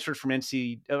 He's transferred from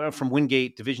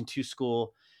Wingate Division II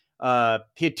school.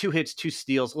 He had 2 hits, 2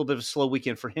 steals, a little bit of a slow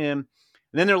weekend for him.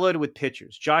 And then they're loaded with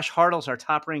pitchers. Josh Hartle's our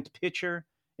top-ranked pitcher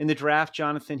in the draft,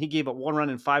 Jonathan. He gave up 1 run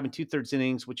in 5 2/3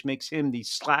 innings, which makes him the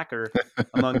slacker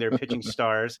among their pitching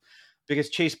stars. Because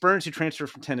Chase Burns, who transferred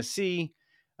from Tennessee,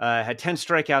 had 10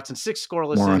 strikeouts and 6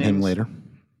 scoreless innings. More on him later.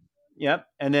 Yep.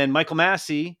 And then Michael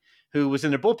Massey, who was in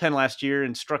their bullpen last year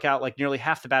and struck out like nearly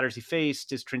half the batters he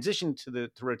faced, his transition to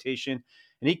rotation,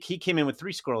 and he came in with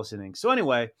 3 scoreless innings. So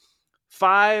anyway,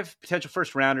 5 potential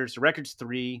first rounders. The record's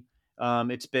 3.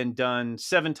 It's been done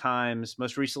 7 times,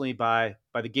 most recently by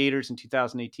the Gators in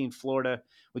 2018, Florida,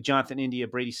 with Jonathan India,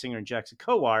 Brady Singer, and Jackson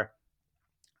Kowar.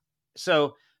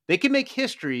 So they can make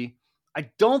history. I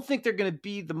don't think they're going to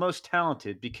be the most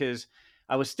talented, because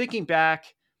I was thinking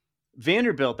back,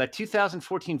 Vanderbilt, that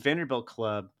 2014 Vanderbilt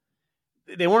club,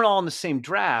 they weren't all in the same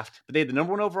draft, but they had the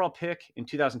number 1 overall pick in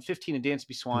 2015 in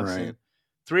Dansby Swanson, Right.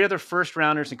 3 other first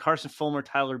rounders in Carson Fulmer,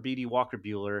 Tyler Beatty, Walker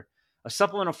Buehler, a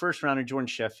supplemental first rounder, Jordan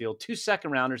Sheffield, 2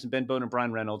 second rounders in Ben Bone and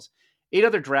Brian Reynolds, 8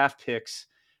 other draft picks.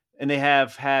 And they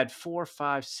have had 4,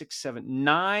 5, 6, 7,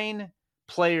 9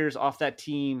 players off that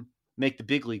team make the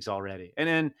big leagues already. And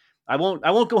then I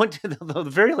won't go into the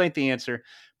very lengthy answer,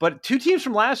 but 2 teams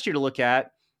from last year to look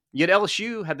at. You had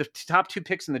LSU had the top 2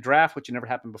 picks in the draft, which had never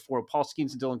happened before, Paul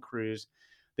Skeens and Dylan Cruz.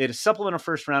 They had a supplemental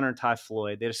first rounder in Ty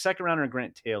Floyd. They had a second rounder in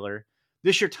Grant Taylor.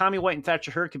 This year, Tommy White and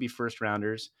Thatcher Hurd could be first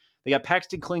rounders. They got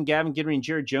Paxton Kling, Gavin Guidry, and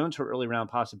Jared Jones who are early round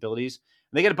possibilities.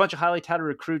 And they got a bunch of highly touted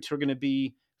recruits who are going to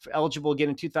be eligible again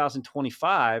in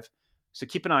 2025. So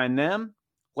keep an eye on them.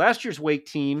 Last year's Wake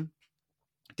team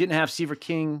didn't have Seaver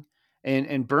King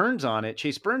and Burns on it,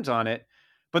 Chase Burns on it,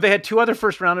 but they had 2 other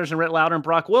first rounders in Rhett Lauder and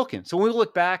Brock Wilkins. So when we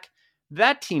look back,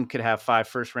 that team could have 5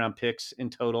 first round picks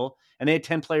in total, and they had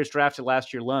 10 players drafted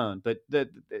last year alone. But the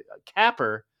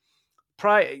capper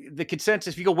probably the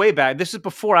consensus, if you go way back, this is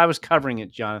before I was covering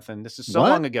it, Jonathan. This is so What?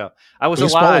 long ago. I was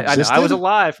Baseball alive. I know, I was existed?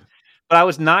 alive, but I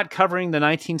was not covering the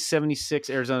 1976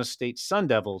 Arizona State Sun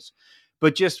Devils.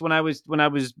 But just when I was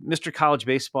Mr. College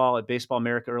Baseball at Baseball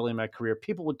America early in my career,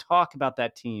 people would talk about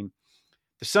that team.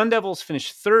 The Sun Devils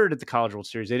finished third at the College World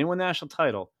Series. They didn't win the national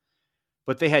title,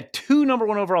 but they had 2 number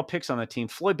 1 overall picks on that team,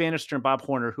 Floyd Bannister and Bob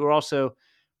Horner, who are also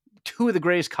 2 of the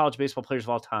greatest college baseball players of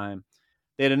all time.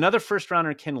 They had another first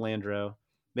rounder, Ken Landreau.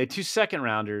 They had 2 second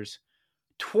rounders.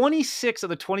 26 of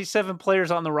the 27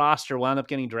 players on the roster wound up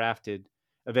getting drafted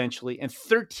eventually, and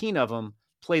 13 of them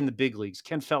played in the big leagues.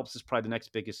 Ken Phelps is probably the next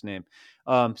biggest name.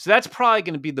 So that's probably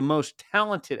going to be the most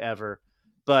talented ever.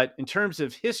 But in terms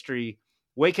of history,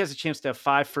 Wake has a chance to have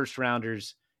 5 first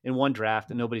rounders in one draft,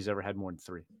 and nobody's ever had more than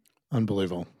 3.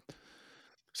 Unbelievable.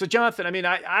 So, Jonathan, I mean,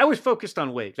 I was focused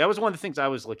on Wake. That was one of the things I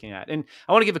was looking at. And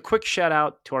I want to give a quick shout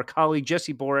out to our colleague,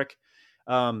 Jesse Borick.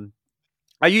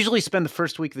 I usually spend the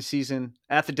first week of the season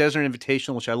at the Desert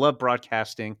Invitational, which I love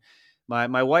broadcasting.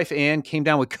 My wife, Ann, came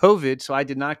down with COVID, so I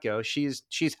did not go. She's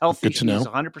healthy. Good to know. She's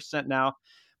 100% now,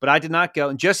 but I did not go.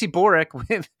 And Jesse Borick,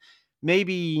 with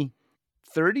maybe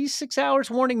 36 hours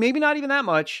warning, maybe not even that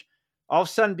much, all of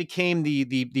a sudden became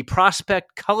the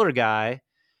prospect color guy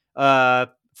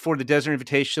for the Desert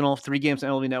Invitational, 3 games on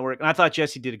MLB Network. And I thought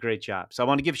Jesse did a great job. So I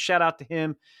want to give a shout out to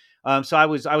him. So I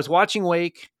was watching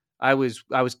Wake. I was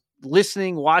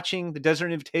listening, watching the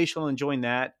Desert Invitational, enjoying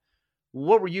that.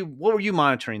 What were you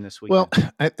monitoring this week? Well,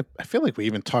 I feel like we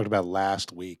even talked about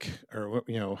last week, or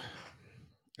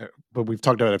but we've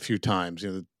talked about it a few times.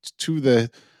 Two of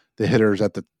the hitters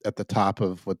at the top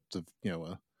of what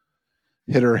a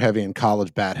hitter heavy and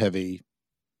college bat heavy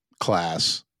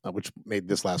class, which made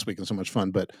this last weekend so much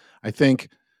fun. But I think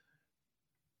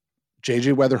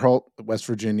J.J. Weatherholt at West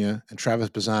Virginia and Travis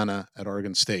Bazzana at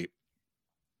Oregon State,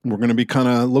 we're going to be kind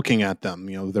of looking at them.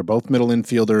 They're both middle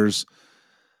infielders.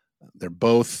 They're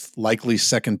both likely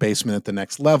second baseman at the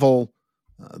next level.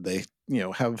 They,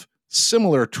 have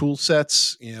similar tool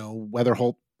sets.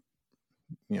 Weatherholt,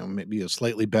 maybe a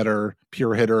slightly better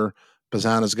pure hitter.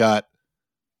 Bazzana's got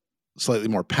slightly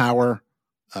more power.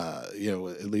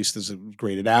 At least as it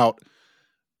graded out.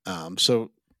 So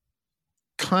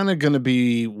kind of going to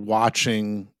be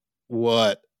watching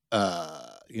what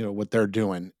they're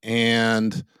doing.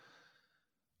 And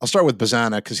I'll start with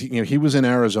Bazzana because he was in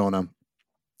Arizona,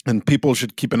 and people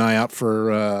should keep an eye out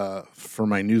for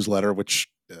my newsletter, which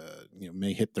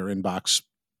may hit their inbox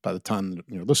by the time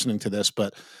you're listening to this.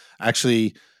 But I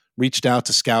actually reached out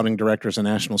to scouting directors and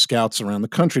national scouts around the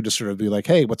country to sort of be like,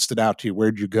 hey, what stood out to you?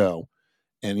 Where'd you go?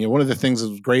 And one of the things that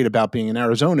was great about being in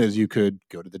Arizona is you could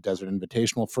go to the Desert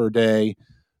Invitational for a day.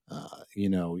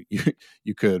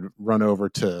 You could run over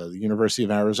to the University of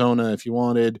Arizona if you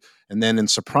wanted, and then in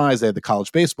Surprise they had the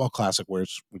College Baseball Classic,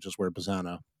 which is where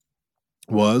Bazzana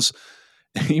was.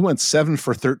 He went 7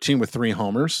 for 13 with 3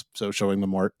 homers, so showing the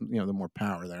more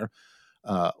power there.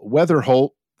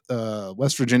 Weatherholt,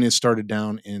 West Virginia, started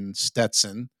down in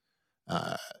Stetson.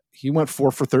 He went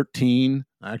 4 for 13.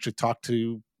 I actually talked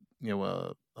to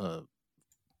a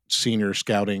senior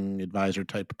scouting advisor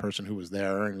type of person who was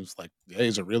there, and he was like, yeah,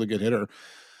 he's a really good hitter.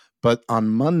 But on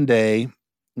Monday,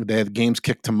 they had games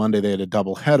kicked to Monday. They had a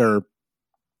double header.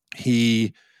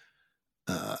 He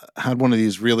had one of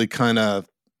these really kind of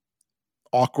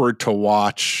awkward to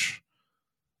watch,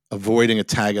 avoiding a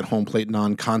tag at home plate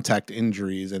non-contact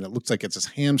injuries, and it looks like it's his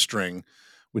hamstring,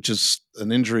 which is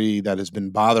an injury that has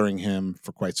been bothering him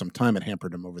for quite some time. It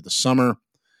hampered him over the summer.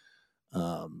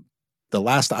 The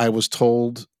last I was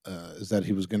told is that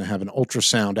he was going to have an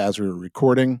ultrasound as we were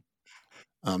recording.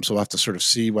 So we'll have to sort of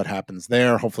see what happens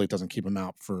there. Hopefully it doesn't keep him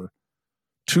out for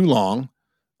too long.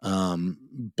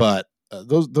 But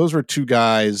those were 2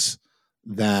 guys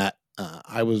that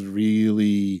I was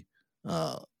really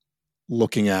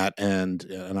looking at. And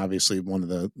obviously one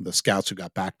of the scouts who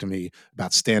got back to me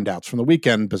about standouts from the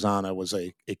weekend, Bazzana was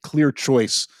a clear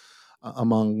choice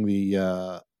among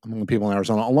the people in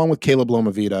Arizona, along with Caleb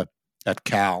Lomavita at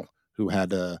Cal, who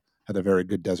had a very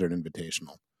good Desert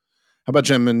Invitational. How about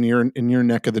Jim, in your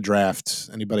neck of the draft?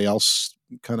 Anybody else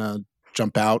kind of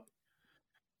jump out?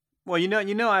 Well,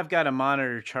 I've got to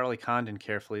monitor Charlie Condon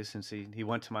carefully since he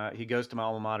goes to my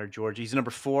alma mater, Georgia. He's number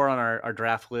 4 on our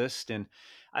draft list, and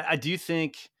I do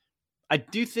think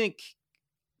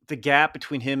the gap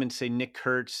between him and say Nick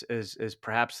Kurtz as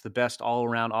perhaps the best all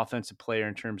around offensive player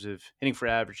in terms of hitting for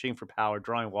average, hitting for power,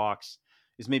 drawing walks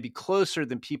is maybe closer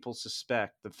than people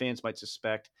suspect. The fans might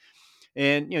suspect.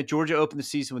 And Georgia opened the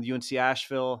season with UNC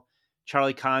Asheville.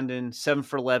 Charlie Condon 7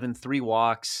 for 11, 3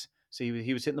 walks. So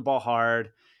he was hitting the ball hard.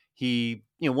 He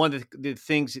one of the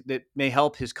things that may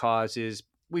help his cause is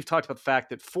we've talked about the fact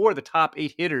that 4 of the top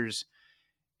 8 hitters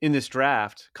in this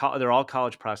draft, they're all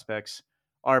college prospects,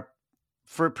 are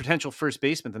for potential first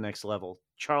baseman at the next level.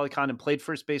 Charlie Condon played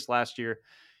first base last year.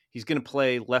 He's going to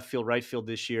play left field, right field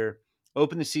this year.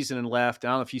 Opened the season in left. I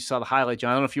don't know if you saw the highlight,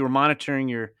 John. I don't know if you were monitoring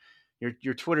your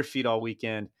Twitter feed all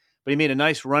weekend, but he made a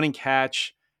nice running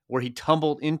catch where he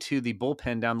tumbled into the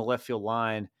bullpen down the left field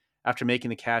line after making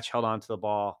the catch, held on to the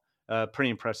ball. Pretty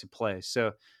impressive play.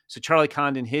 So Charlie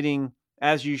Condon hitting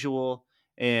as usual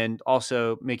and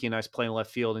also making a nice play in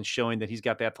left field and showing that he's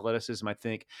got the athleticism. I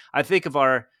think of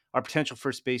our potential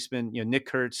first baseman, Nick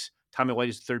Kurtz, Tommy White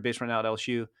is the third baseman right now at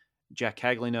LSU, Jack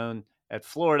Caglianone at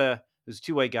Florida, who's a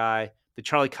two-way guy. The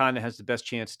Charlie Condon has the best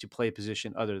chance to play a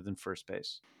position other than first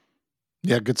base.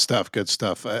 Yeah, good stuff. Good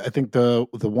stuff. I think the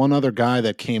one other guy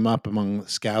that came up among the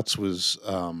scouts was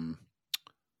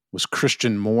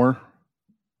Christian Moore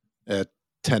at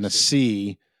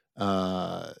Tennessee.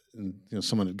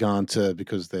 Someone had gone to,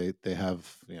 because they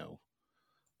have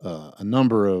a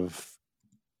number of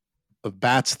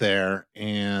bats there,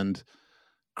 and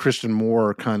Christian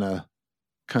Moore kind of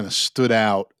stood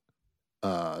out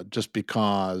just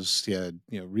because he had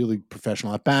really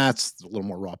professional at bats, a little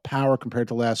more raw power compared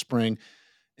to last spring,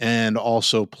 and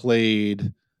also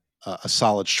played a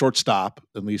solid shortstop,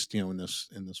 at least in this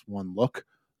one look.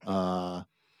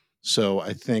 So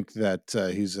I think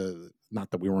that he's not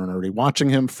that we weren't already watching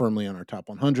him firmly on our top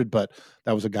 100, but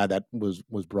that was a guy that was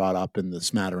brought up in the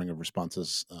smattering of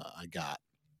responses I got.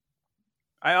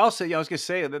 I also, I was going to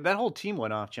say that whole team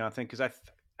went off, Jonathan, because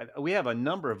we have a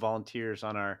number of volunteers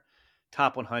on our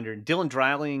top 100. Dylan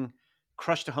Dreiling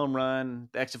crushed a home run.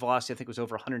 The exit velocity, I think, was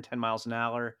over 110 miles an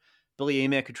hour. Billy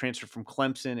Amick, who transferred from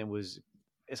Clemson and was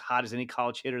as hot as any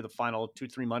college hitter the final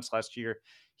 2-3 months last year,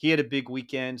 he had a big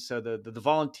weekend. So the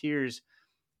volunteers,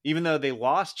 even though they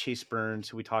lost Chase Burns,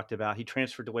 who we talked about, he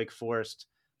transferred to Wake Forest,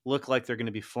 look like they're going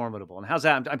to be formidable. And how's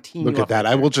that? I'm teeing Look you at up that.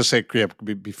 right I there. will just say,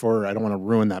 before, I don't want to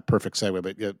ruin that perfect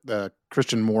segue, but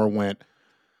Christian Moore went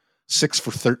 6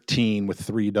 for 13 with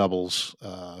 3 doubles,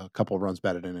 a couple of runs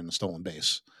batted in and a stolen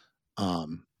base.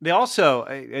 They also,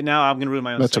 and now I'm going to ruin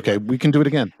my own That's segue. okay. We can do it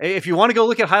again. If you want to go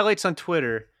look at highlights on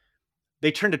Twitter,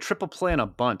 they turned a triple play on a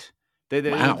bunt.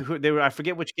 Wow. They were, I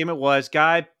forget which game it was.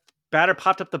 Batter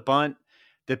popped up the bunt.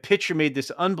 The pitcher made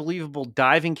this unbelievable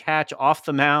diving catch off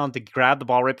the mound to grab the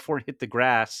ball right before it hit the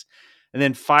grass, and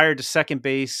then fired to second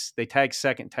base. They tagged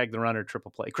second, tagged the runner,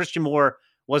 triple play. Christian Moore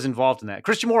was involved in that.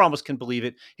 Christian Moore almost couldn't believe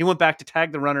it. He went back to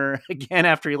tag the runner again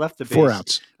after he left the base. 4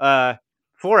 outs.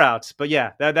 4 outs. But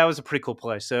yeah, that was a pretty cool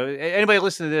play. So anybody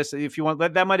listen to this, if you want,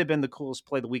 that might have been the coolest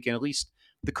play of the weekend, at least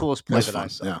the coolest play that I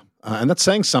saw. Yeah. And that's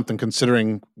saying something,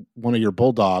 considering one of your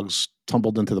Bulldogs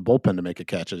tumbled into the bullpen to make a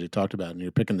catch, as you talked about, and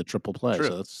you're picking the triple play. True.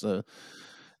 So that's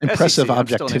impressive SEC,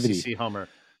 objectivity. I'm still an SEC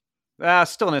homer.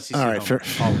 Still an SEC All right,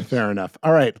 homer. fair enough.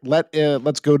 All right,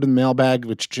 let's go to the mailbag,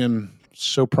 which Jim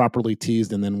so properly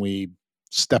teased, and then we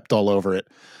stepped all over it.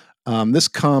 This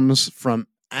comes from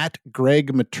at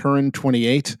Greg Maturin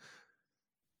 28,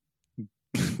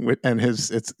 and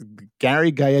it's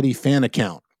Gary Gaetti fan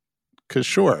account. Cause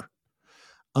sure.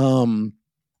 Holy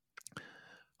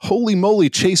moly,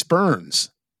 Chase Burns.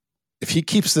 If he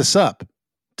keeps this up,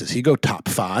 does he go top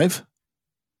 5?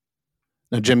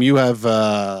 Now, Jim, you have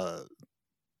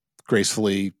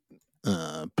gracefully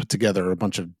put together a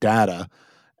bunch of data.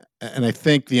 And I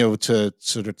think, to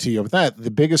sort of tee over that,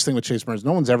 the biggest thing with Chase Burns,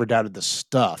 no one's ever doubted the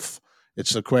stuff.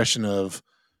 It's a question of,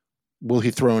 will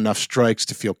he throw enough strikes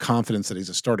to feel confidence that he's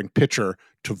a starting pitcher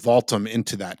to vault him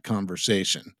into that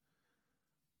conversation?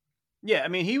 Yeah,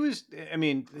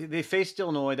 they faced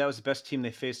Illinois. That was the best team they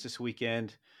faced this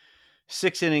weekend.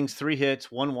 6 innings, 3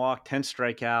 hits, 1 walk, 10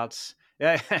 strikeouts.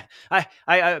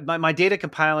 My data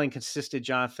compiling consisted,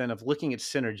 Jonathan, of looking at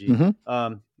synergy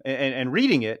and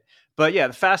reading it. But yeah,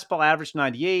 the fastball averaged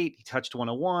 98. He touched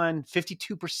 101,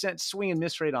 52% swing and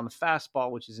miss rate on the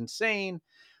fastball, which is insane.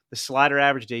 The slider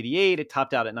averaged 88. It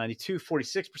topped out at 92,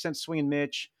 46% swing and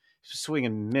miss. Swing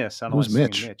and miss. I don't know. Who's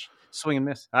Mitch? Swing and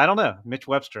miss. I don't know. Mitch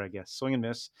Webster, I guess. Swing and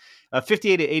miss.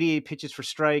 58 to 88 pitches for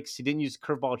strikes. He didn't use the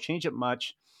curveball or changeup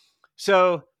much.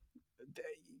 So,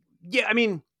 yeah,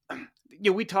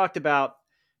 we talked about,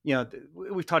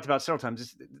 we've talked about several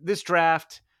times. This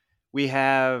draft, we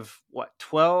have,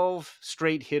 12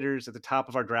 straight hitters at the top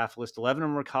of our draft list. 11 of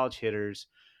them are college hitters.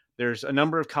 There's a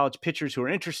number of college pitchers who are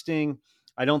interesting.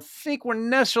 I don't think we're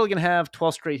necessarily going to have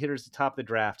 12 straight hitters at the top of the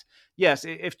draft. Yes,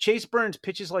 if Chase Burns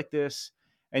pitches like this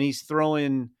and he's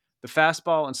throwing the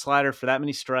fastball and slider for that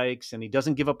many strikes, and he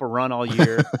doesn't give up a run all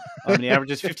year. And he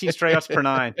averages 15 strikeouts per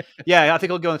 9. Yeah, I think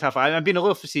he'll go in the top 5. I'm being a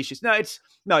little facetious.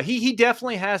 He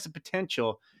definitely has the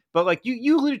potential. But like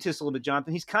you alluded to this a little bit,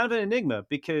 Jonathan, he's kind of an enigma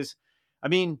because, I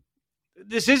mean,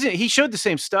 he showed the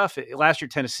same stuff last year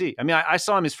at Tennessee. I mean, I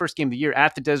saw him his first game of the year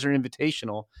at the Desert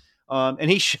Invitational, and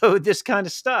he showed this kind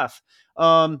of stuff.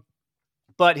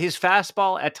 But his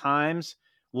fastball at times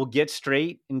will get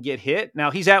straight and get hit.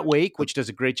 Now he's at Wake, which does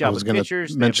a great job with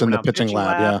pitchers. Mention the pitching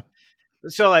lab. Yeah.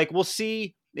 So like, we'll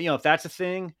see, if that's a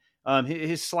thing.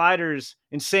 His slider's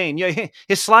insane. Yeah,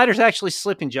 his slider's actually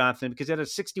slipping, Jonathan, because he had a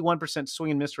 61%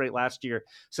 swing and miss rate last year.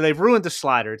 So they've ruined the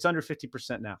slider. It's under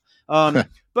 50% now.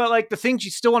 But like the things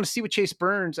you still want to see with Chase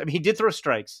Burns, I mean, he did throw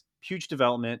strikes, huge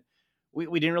development.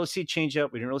 We didn't really see a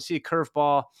changeup. We didn't really see a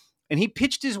curveball. And he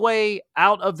pitched his way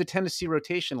out of the Tennessee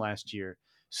rotation last year.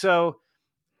 So,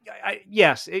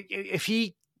 yes, if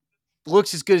he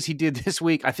looks as good as he did this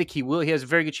week, I think he will. He has a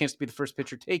very good chance to be the first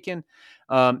pitcher taken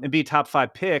and be a top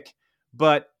 5 pick.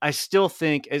 But I still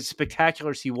think, as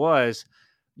spectacular as he was,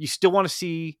 you still want to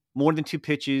see more than 2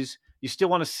 pitches. You still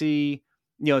want to see,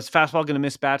 is fastball going to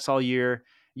miss bats all year?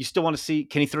 You still want to see,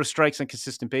 can he throw strikes on a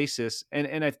consistent basis?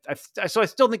 And so I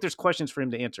still think there's questions for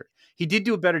him to answer. He did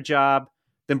do a better job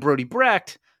than Brody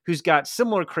Brecht, who's got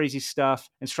similar crazy stuff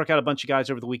and struck out a bunch of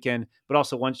guys over the weekend, but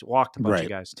also walked a bunch of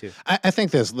guys too. I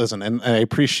think listen, and I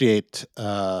appreciate,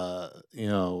 that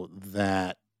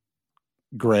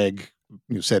Greg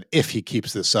said, if he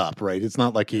keeps this up, right? It's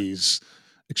not like he's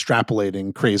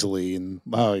extrapolating crazily and,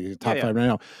 he's top 5 right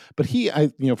now. But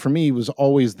for me, he was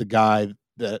always the guy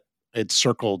that it's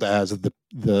circled as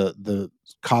the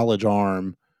college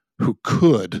arm who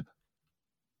could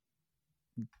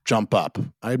jump up.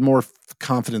 I had more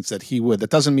confidence that he would.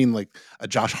 That doesn't mean like a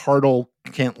Josh Hartle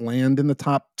can't land in the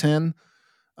top 10,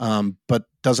 but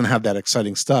doesn't have that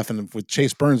exciting stuff. And with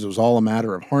Chase Burns, it was all a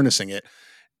matter of harnessing it.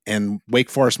 And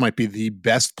Wake Forest might be the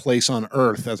best place on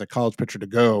earth as a college pitcher to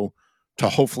go to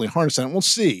hopefully harness it. And we'll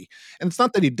see. And it's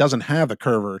not that he doesn't have a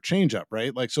curve or a changeup,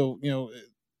 right? Like, so,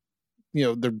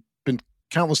 there've been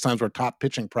countless times where top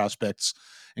pitching prospects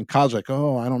in college, like,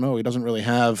 I don't know, he doesn't really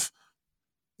have,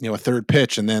 a third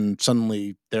pitch, and then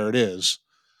suddenly there it is.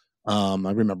 I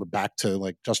remember back to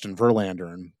like Justin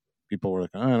Verlander, and people were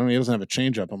like, I don't know, he doesn't have a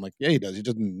changeup. I'm like, yeah, he does. He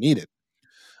doesn't need it.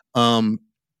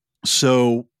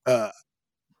 So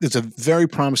it's a very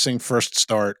promising first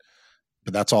start,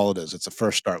 but that's all it is. It's a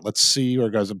first start. Let's see where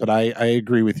it goes. But I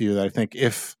agree with you that I think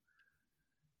if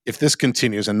this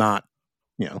continues, and not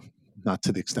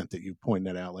to the extent that you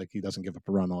pointed out, like he doesn't give up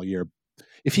a run all year,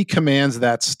 if he commands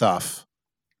that stuff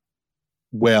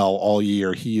well all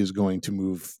year, he is going to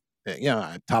move.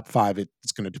 Top 5.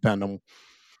 It's going to depend on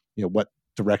what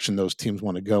direction those teams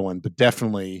want to go in, but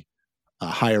definitely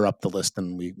higher up the list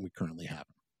than we currently have.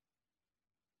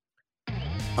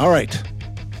 All right,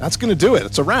 that's going to do it.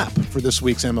 It's a wrap for this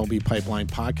week's MLB Pipeline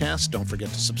podcast. Don't forget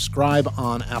to subscribe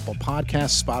on Apple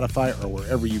Podcasts, Spotify, or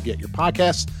wherever you get your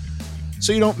podcasts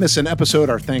so you don't miss an episode.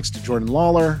 Our thanks to Jordan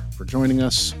Lawler for joining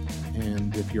us.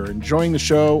 And if you're enjoying the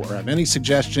show or have any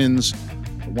suggestions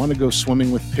or want to go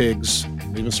swimming with pigs,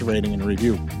 leave us a rating and a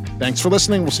review. Thanks for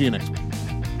listening. We'll see you next week.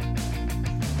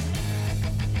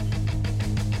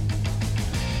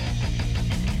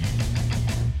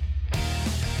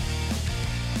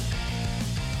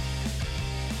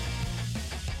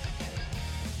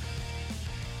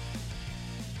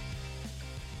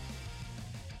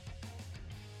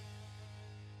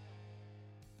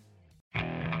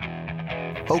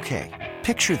 Okay,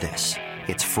 picture this.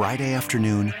 It's Friday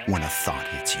afternoon when a thought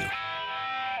hits you.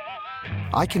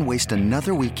 I can waste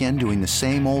another weekend doing the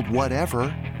same old whatever,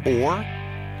 or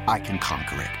I can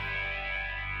conquer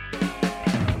it.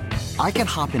 I can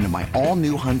hop into my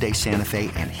all-new Hyundai Santa Fe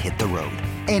and hit the road.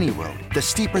 Any road. The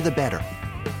steeper, the better.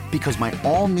 Because my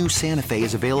all-new Santa Fe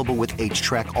is available with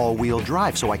H-Track all-wheel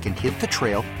drive, so I can hit the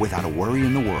trail without a worry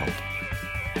in the world.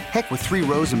 Heck, with 3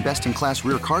 rows and best-in-class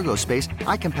rear cargo space,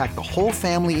 I can pack the whole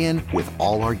family in with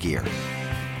all our gear.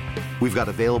 We've got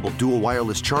available dual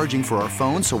wireless charging for our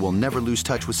phones, so we'll never lose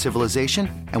touch with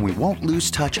civilization, and we won't lose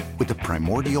touch with the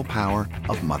primordial power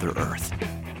of Mother Earth.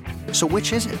 So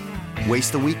which is it?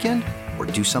 Waste the weekend or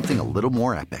do something a little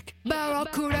more epic?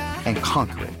 And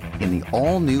conquer it in the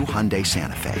all-new Hyundai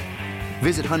Santa Fe.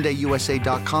 Visit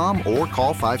HyundaiUSA.com or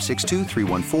call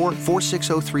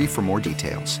 562-314-4603 for more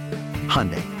details.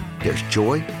 Hyundai, there's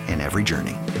joy in every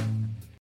journey.